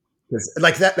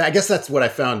 Like that, I guess that's what I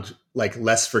found like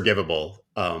less forgivable.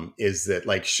 Is that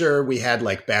like, sure, we had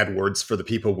like bad words for the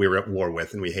people we were at war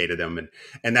with and we hated them.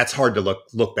 And that's hard to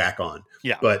look back on.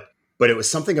 Yeah. But it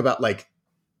was something about like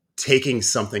taking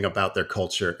something about their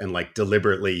culture and like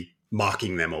deliberately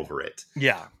mocking them over it.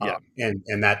 Yeah.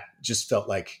 And that just felt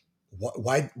like,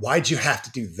 why'd you have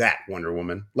to do that, Wonder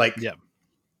Woman? Like,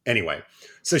 anyway,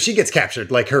 so she gets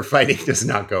captured. Like her fighting does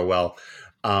not go well.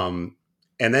 And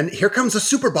then here comes a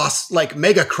super boss, like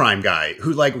mega crime guy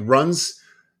who like runs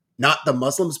not the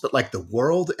Muslims, but like the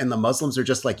world. And the Muslims are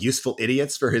just like useful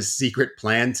idiots for his secret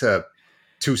plan to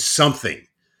something.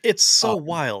 It's so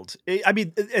wild. I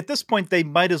mean, at this point, they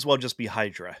might as well just be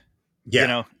Hydra. Yeah. You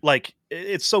know, like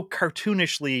it's so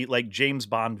cartoonishly like James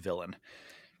Bond villain.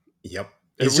 Yep.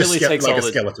 It really takes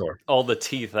all the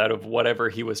teeth out of whatever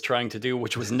he was trying to do,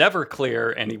 which was never clear,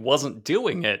 and he wasn't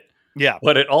doing it. Yeah.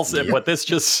 But it also, but this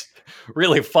just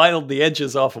really filed the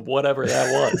edges off of whatever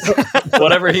that was.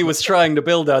 Whatever he was trying to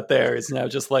build out there is now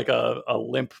just like a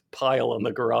limp pile on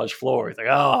the garage floor. He's like,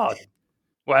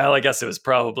 well, I guess it was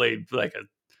probably like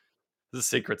the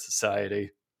secret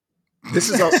society. This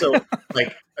is also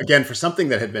like, again, for something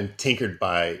that had been tinkered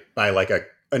by like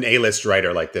an A-list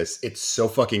writer like this, it's so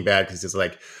fucking bad because it's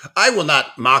like, I will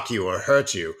not mock you or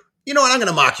hurt you. You know what? I'm going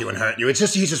to mock you and hurt you. It's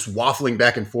just, he's just waffling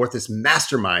back and forth, this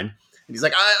mastermind. And he's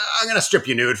like, I'm going to strip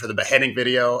you nude for the beheading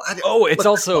video.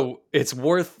 It's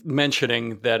worth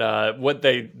mentioning that what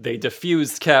they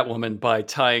diffused Catwoman by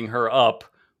tying her up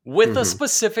with a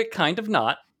specific kind of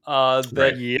knot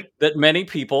that many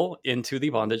people into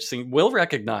the bondage scene will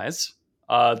recognize,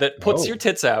 that puts your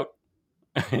tits out.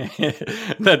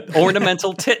 The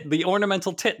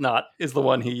ornamental tit knot is the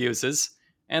one he uses,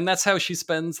 and that's how she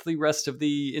spends the rest of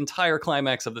the entire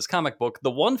climax of this comic book.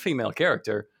 The one female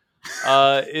character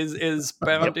is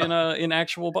bound in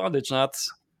actual bondage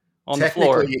knots on the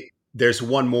floor. There's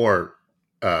one more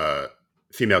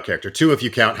female character, two if you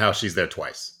count how she's there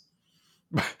twice.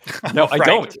 No, I Right,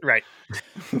 don't. Right.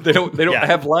 They don't Yeah.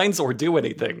 have lines or do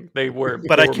anything. They were.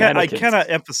 But they I were can't.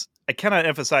 mannequins. I cannot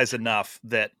emphasize enough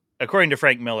that, according to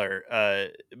Frank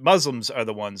Miller, Muslims are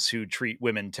the ones who treat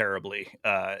women terribly,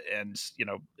 and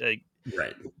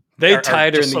Right. They are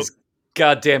tied her in just these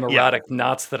goddamn Yeah. erotic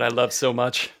knots that I love so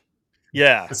much.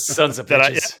 yeah. Sons of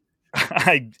That bitches.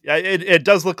 It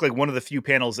does look like one of the few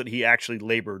panels that he actually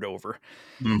labored over.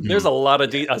 Mhm. There's a lot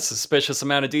of a suspicious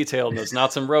amount of detail in those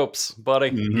knots and ropes,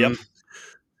 buddy. Mhm. Yep.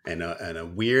 And a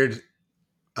weird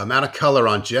amount of color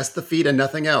on just the feet and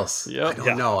nothing else. Yep. I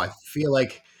don't know. I feel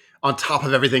like on top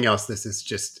of everything else, this is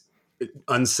just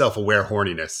unself-aware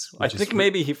horniness. I think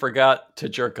maybe he forgot to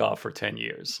jerk off for 10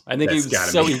 years. I think That's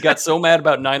gotta be. he got so mad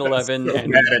about 9/11 so and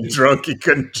mad and drunk he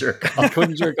couldn't jerk he off.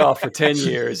 couldn't jerk off for 10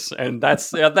 years, and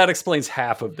that explains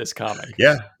half of this comic.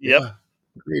 Yeah. Yep. Yeah.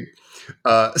 Agreed.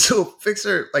 So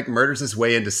Fixer murders his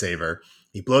way in to save her.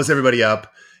 He blows everybody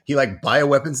up. He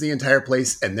bioweapons the entire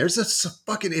place, and there's a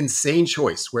fucking insane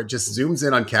choice where it just zooms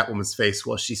in on Catwoman's face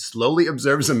while she slowly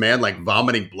observes a man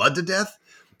vomiting blood to death,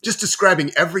 just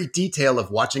describing every detail of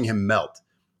watching him melt.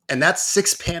 And that's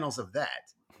 6 panels of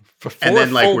that. For 4 And then,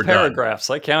 full we're paragraphs,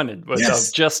 I counted, of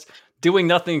just doing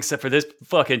nothing except for this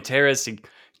fucking terrorist. He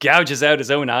gouges out his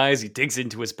own eyes, he digs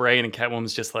into his brain, and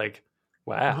Catwoman's just like,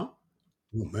 wow. Uh-huh.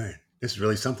 Oh man, this is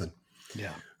really something.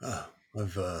 Yeah.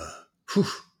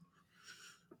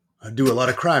 I do a lot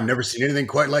of crime. Never seen anything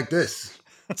quite like this.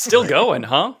 Still going,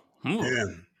 huh?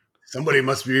 Man, somebody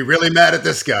must be really mad at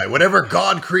this guy. Whatever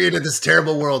God created this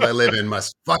terrible world I live in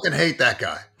must fucking hate that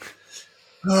guy.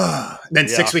 Then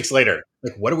 6 weeks later,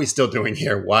 what are we still doing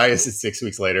here? Why is it 6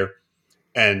 weeks later?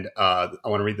 And I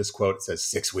want to read this quote. It says,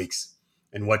 6 weeks.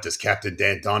 And what does Captain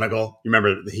Dan Donegal? You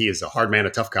remember, he is a hard man, a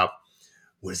tough cop.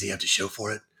 What does he have to show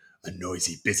for it? A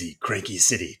noisy, busy, cranky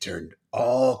city turned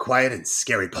all quiet and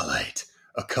scary polite.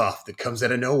 A cough that comes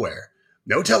out of nowhere.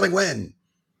 No telling when.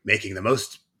 Making the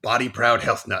most body-proud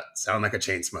health nut sound like a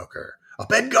chain smoker. A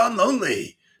bed gone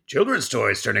lonely. Children's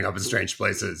toys turning up in strange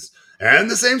places. And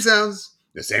the same sounds,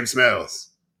 the same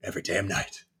smells, every damn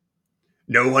night.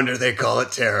 No wonder they call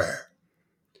it terror.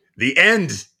 The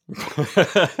end.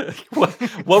 What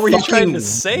were you trying to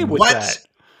say with that?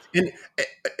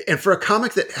 And for a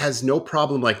comic that has no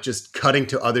problem just cutting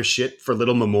to other shit for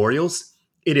little memorials,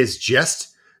 it is just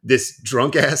this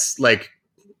drunk ass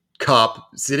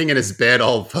cop sitting in his bed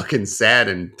all fucking sad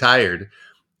and tired,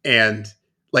 and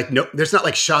no, there's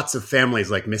not shots of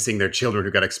families missing their children who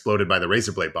got exploded by the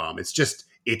razor blade bomb. It's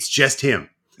just him.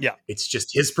 Yeah, it's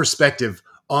just his perspective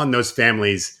on those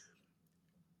families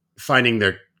finding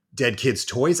their dead kids'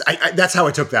 toys. That's how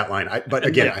I took that line. But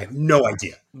again, I have no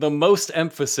idea. The most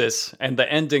emphasis and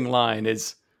the ending line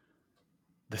is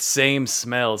the same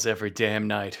smells every damn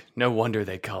night. No wonder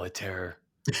they call it terror.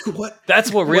 What?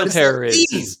 That's what real terror is.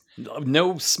 is.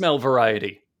 No smell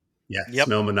variety. Yeah,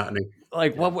 smell monotony.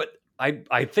 What would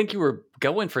I think you were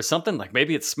going for something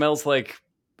maybe it smells like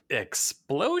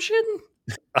explosion?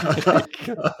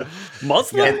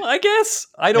 Muslim, I guess.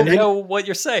 I don't know what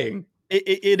you're saying.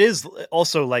 It is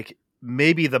also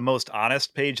maybe the most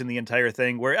honest page in the entire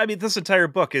thing, where this entire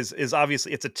book is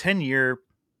obviously it's a 10-year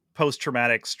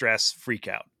post-traumatic stress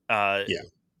freakout.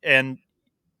 And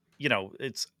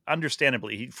it's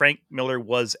understandably Frank Miller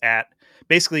was at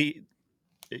basically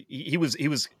he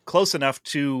was close enough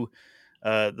to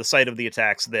the site of the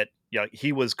attacks that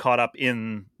he was caught up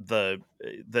in the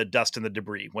dust and the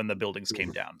debris when the buildings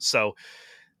came down. So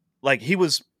he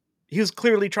was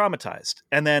clearly traumatized,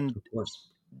 and then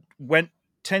went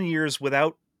 10 years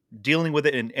without dealing with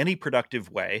it in any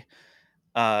productive way.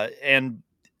 And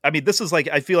this is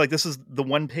I feel like this is the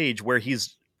one page where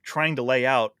he's trying to lay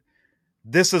out,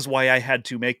 this is why I had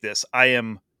to make this. I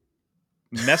am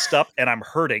messed up and I'm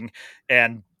hurting.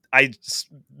 And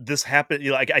this happened.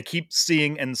 I keep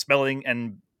seeing and smelling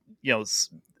and,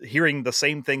 hearing the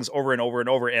same things over and over and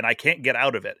over, and I can't get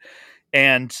out of it.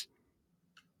 And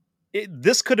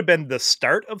this could have been the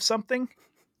start of something,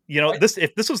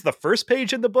 if this was the first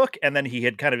page in the book and then he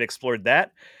had kind of explored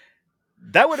that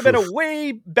would have been a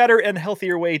way better and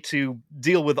healthier way to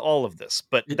deal with all of this.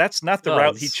 But that's not the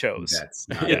route he chose.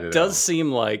 It does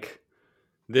seem like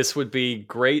this would be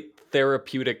great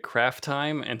therapeutic craft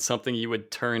time and something you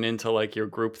would turn into your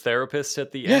group therapist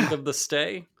at the end of the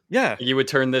stay. Yeah. You would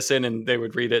turn this in and they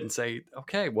would read it and say,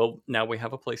 okay, well, now we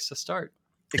have a place to start.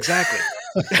 Exactly.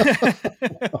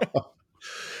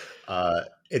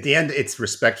 At the end, it's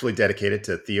respectfully dedicated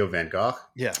to Theo van Gogh,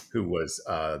 who was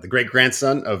the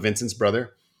great-grandson of Vincent's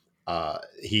brother.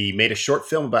 He made a short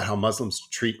film about how Muslims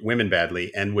treat women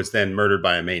badly and was then murdered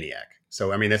by a maniac.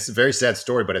 So, that's a very sad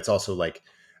story, but it's also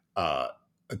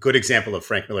a a good example of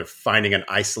Frank Miller finding an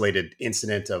isolated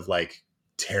incident of like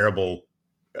terrible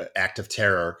act of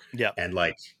terror, and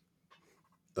like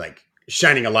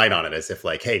shining a light on it as if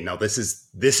like, hey, no, this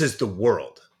is the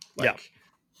world. Like,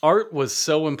 art was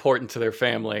so important to their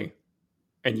family,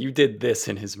 and you did this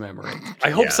in his memory. I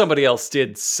hope somebody else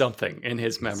did something in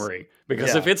his memory,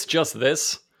 because if it's just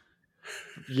this,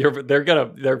 they're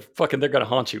gonna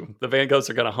haunt you. The Van Goghs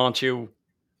are gonna haunt you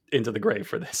into the grave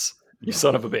for this. You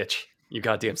son of a bitch. You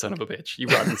goddamn son of a bitch. You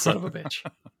rotten son of a bitch.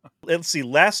 Let's see.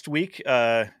 Last week,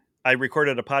 I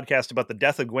recorded a podcast about the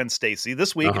death of Gwen Stacy.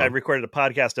 This week, I recorded a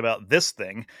podcast about this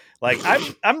thing. Like,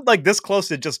 I'm like this close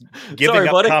to just giving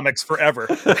up comics forever.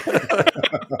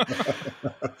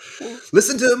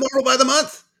 Listen to Marvel by the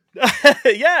Month.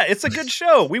 Yeah, it's a good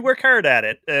show. We work hard at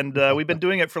it, and we've been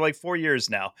doing it for like 4 years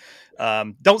now.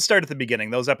 Don't start at the beginning.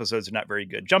 Those episodes are not very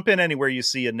good. Jump in anywhere you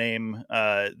see a name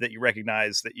that you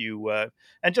recognize, that you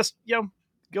and just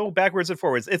go backwards and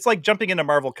forwards. It's like jumping into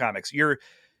Marvel comics.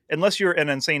 Unless you're an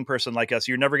insane person like us,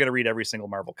 you're never going to read every single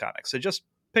Marvel comic. So just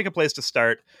pick a place to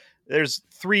start. There's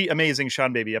 3 amazing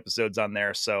Seanbaby episodes on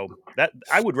there, so that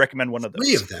I would recommend one of those.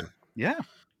 3 of them. Yeah.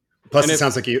 Plus, it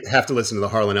sounds like you have to listen to the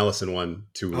Harlan Ellison one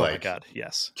to my God,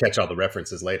 yes, catch all the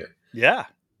references later. Yeah.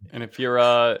 And if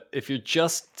you're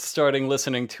just starting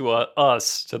listening to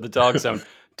us, to the Dogg Zzone,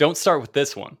 don't start with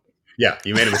this one. Yeah,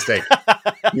 you made a mistake.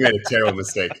 You made a terrible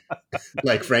mistake.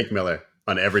 Like Frank Miller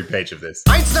on every page of this.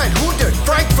 Einstein, 100,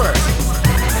 Frankfurt.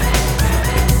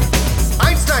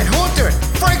 Einstein, 100,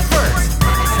 Frankfurt.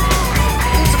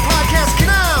 Unser Podcast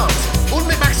genau. Und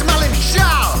mit maximalen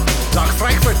Schau. Dogg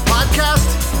Frankfurt Podcast.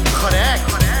 Korrekt.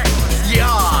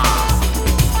 Ja.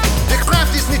 Der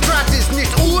Kraft ist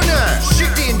nicht ohne.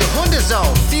 Schick die in die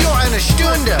Hundezone. für eine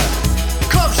Stunde.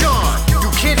 Komm schon, du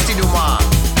kennst die Nummer.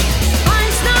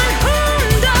 Einstein,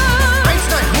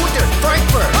 100,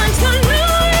 Frankfurt. Einstein,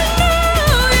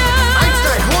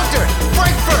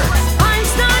 Frankfurt.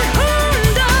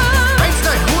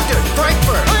 Einstein 100,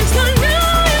 Frankfurt.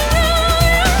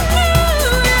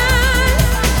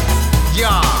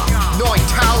 Ja,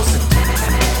 9000.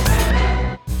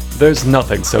 There's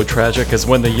nothing so tragic as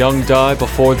when the young die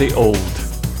before the old.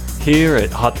 Here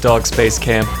at Hot Dog Space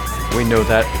Camp, we know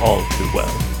that all too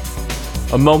well.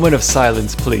 A moment of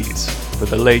silence, please, for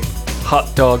the late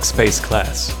Hot Dog Space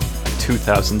Class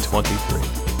 2023.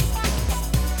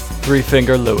 Three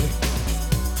Finger Louie.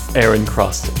 Aaron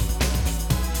Croston.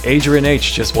 Adrian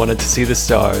H. just wanted to see the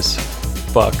stars.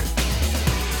 Buck.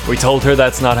 We told her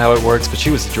that's not how it works, but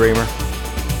she was a dreamer.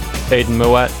 Aiden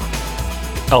Mouat.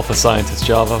 Alpha Scientist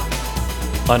Java.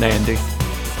 Unandy.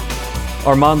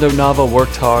 Armando Nava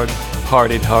worked hard,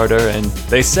 partied harder, and,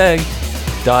 they say,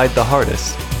 died the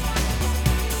hardest.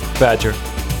 Badger.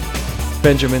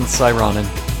 Benjamin Cyronen.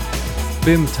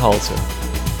 Bim Talzer.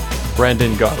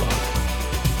 Brandon Garlock.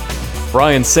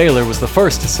 Bryan Saylor was the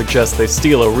first to suggest they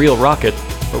steal a real rocket,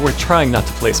 but we're trying not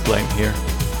to place blame here.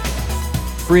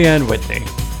 Brianne Whitney.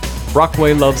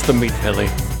 Brockway loves the meat pilly.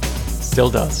 Still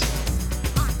does.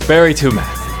 Barry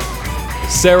Tumac.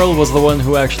 Cyril was the one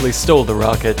who actually stole the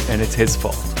rocket, and it's his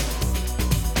fault.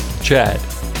 Chad.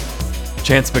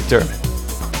 Chance McDermott.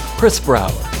 Chris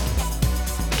Brower.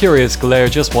 Curious Glare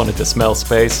just wanted to smell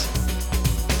space.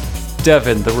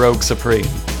 Devin the Rogue Supreme.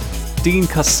 Dean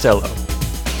Costello.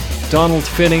 Donald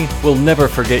Finney will never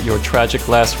forget your tragic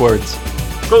last words.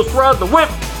 Ghost ride the whip!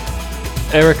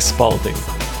 Eric Spalding.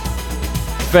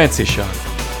 Fancy Shark.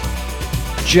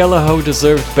 Jelliho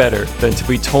deserved better than to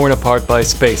be torn apart by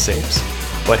space apes,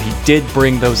 but he did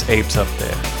bring those apes up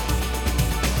there.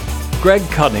 Greg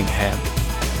Cunningham.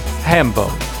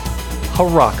 Hambone.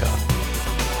 Haraka.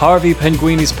 Harvey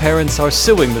Penguini's parents are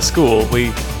suing the school.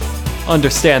 We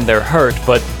understand they're hurt,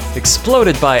 but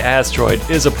exploded by asteroid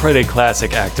is a pretty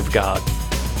classic act of God.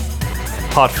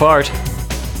 Hot fart.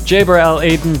 Jaber Al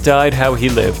Aden died how he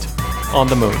lived, on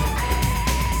the moon.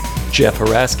 Jeff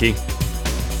Haraski.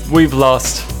 We've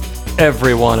lost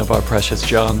every one of our precious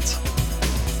Johns.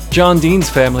 John Dean's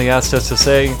family asked us to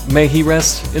say, may he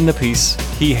rest in the peace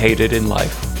he hated in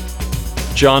life.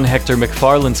 John Hector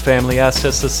McFarlane's family asked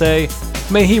us to say,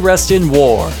 may he rest in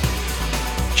war.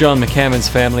 John McCammon's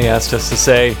family asked us to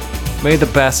say, may the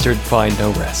bastard find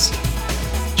no rest.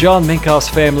 John Minkoff's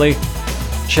family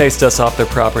chased us off their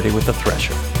property with a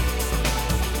thresher.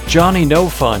 Johnny No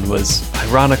Fun was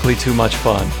ironically too much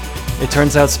fun. It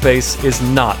turns out space is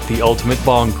not the ultimate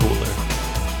bong cooler.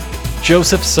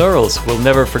 Joseph Searles will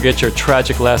never forget your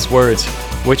tragic last words,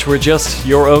 which were just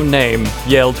your own name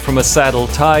yelled from a saddle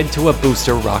tied to a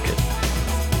booster rocket.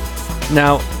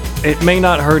 Now, it may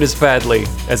not hurt as badly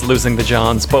as losing the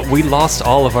Johns, but we lost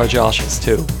all of our Joshes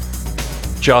too.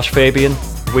 Josh Fabian,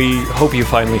 We hope you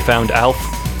finally found Alf.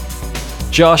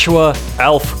 Joshua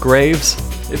Alf Graves.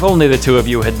 If only the two of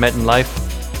you had met in life.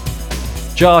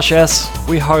 Josh S.,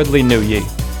 we hardly knew ye.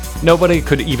 Nobody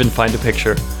could even find a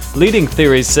picture. Leading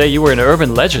theories say you were an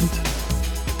urban legend.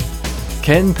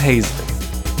 Ken Paisley.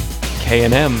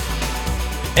 K&M.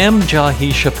 M.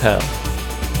 Jahi Chappelle.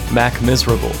 Mac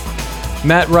Miserable.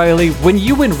 Matt Riley, when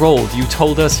you enrolled, you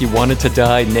told us you wanted to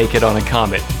die naked on a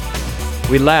comet.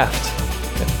 We laughed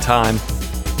at the time.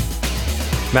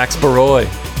 Max Baroy.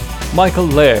 Michael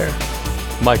Lair.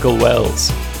 Michael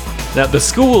Wells. Now, the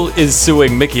school is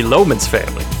suing Mickey Loman's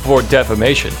family for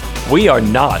defamation. We are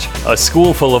not a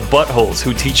school full of buttholes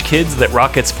who teach kids that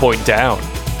rockets point down.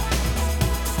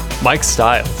 Mike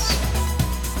Stiles.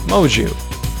 Moju.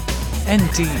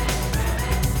 ND.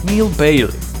 Neil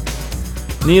Bailey.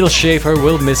 Neil Schaefer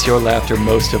will miss your laughter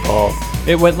most of all.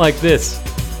 It went like this.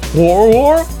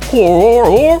 War,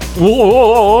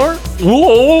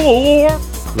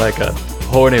 like a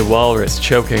horny walrus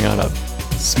choking on a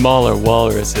smaller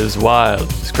walrus. It was wild.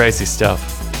 It's crazy stuff.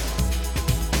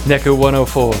 Neku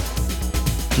 104.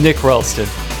 Nick Ralston.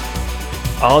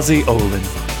 Ozzy Olin.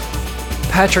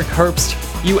 Patrick Herbst.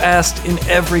 You asked in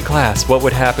every class what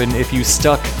would happen if you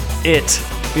stuck it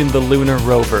in the lunar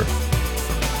rover.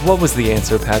 What was the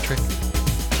answer, Patrick?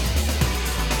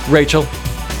 Rachel.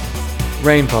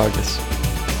 Rain Vargas.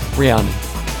 Rhiannon.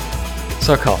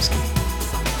 Sarkovsky.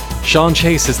 Sean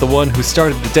Chase is the one who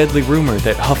started the deadly rumor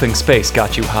that huffing space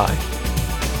got you high.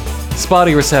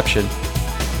 Spotty reception.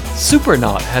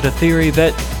 Supernaut had a theory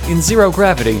that, in zero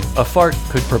gravity, a fart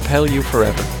could propel you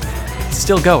forever.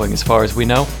 Still going as far as we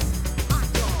know.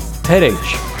 Ted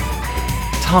H.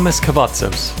 Thomas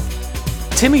Cavazzos.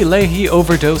 Timmy Leahy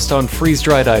overdosed on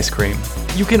freeze-dried ice cream.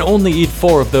 You can only eat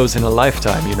 4 of those in a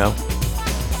lifetime, you know.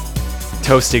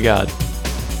 Toasty God.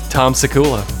 Tom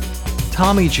Sekula.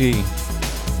 Tommy G.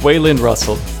 Waylon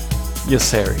Russell.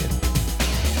 Yossarian.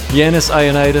 Yanis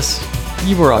Ionitis.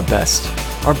 You were our best.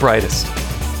 Our brightest.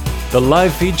 The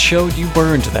live feed showed you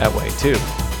burned that way, too.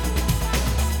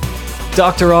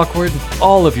 Dr. Awkward,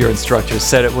 all of your instructors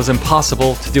said it was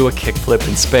impossible to do a kickflip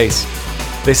in space.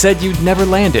 They said you'd never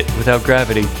land it without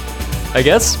gravity. I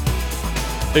guess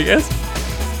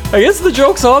the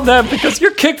joke's on them because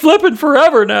you're kickflipping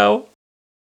forever now.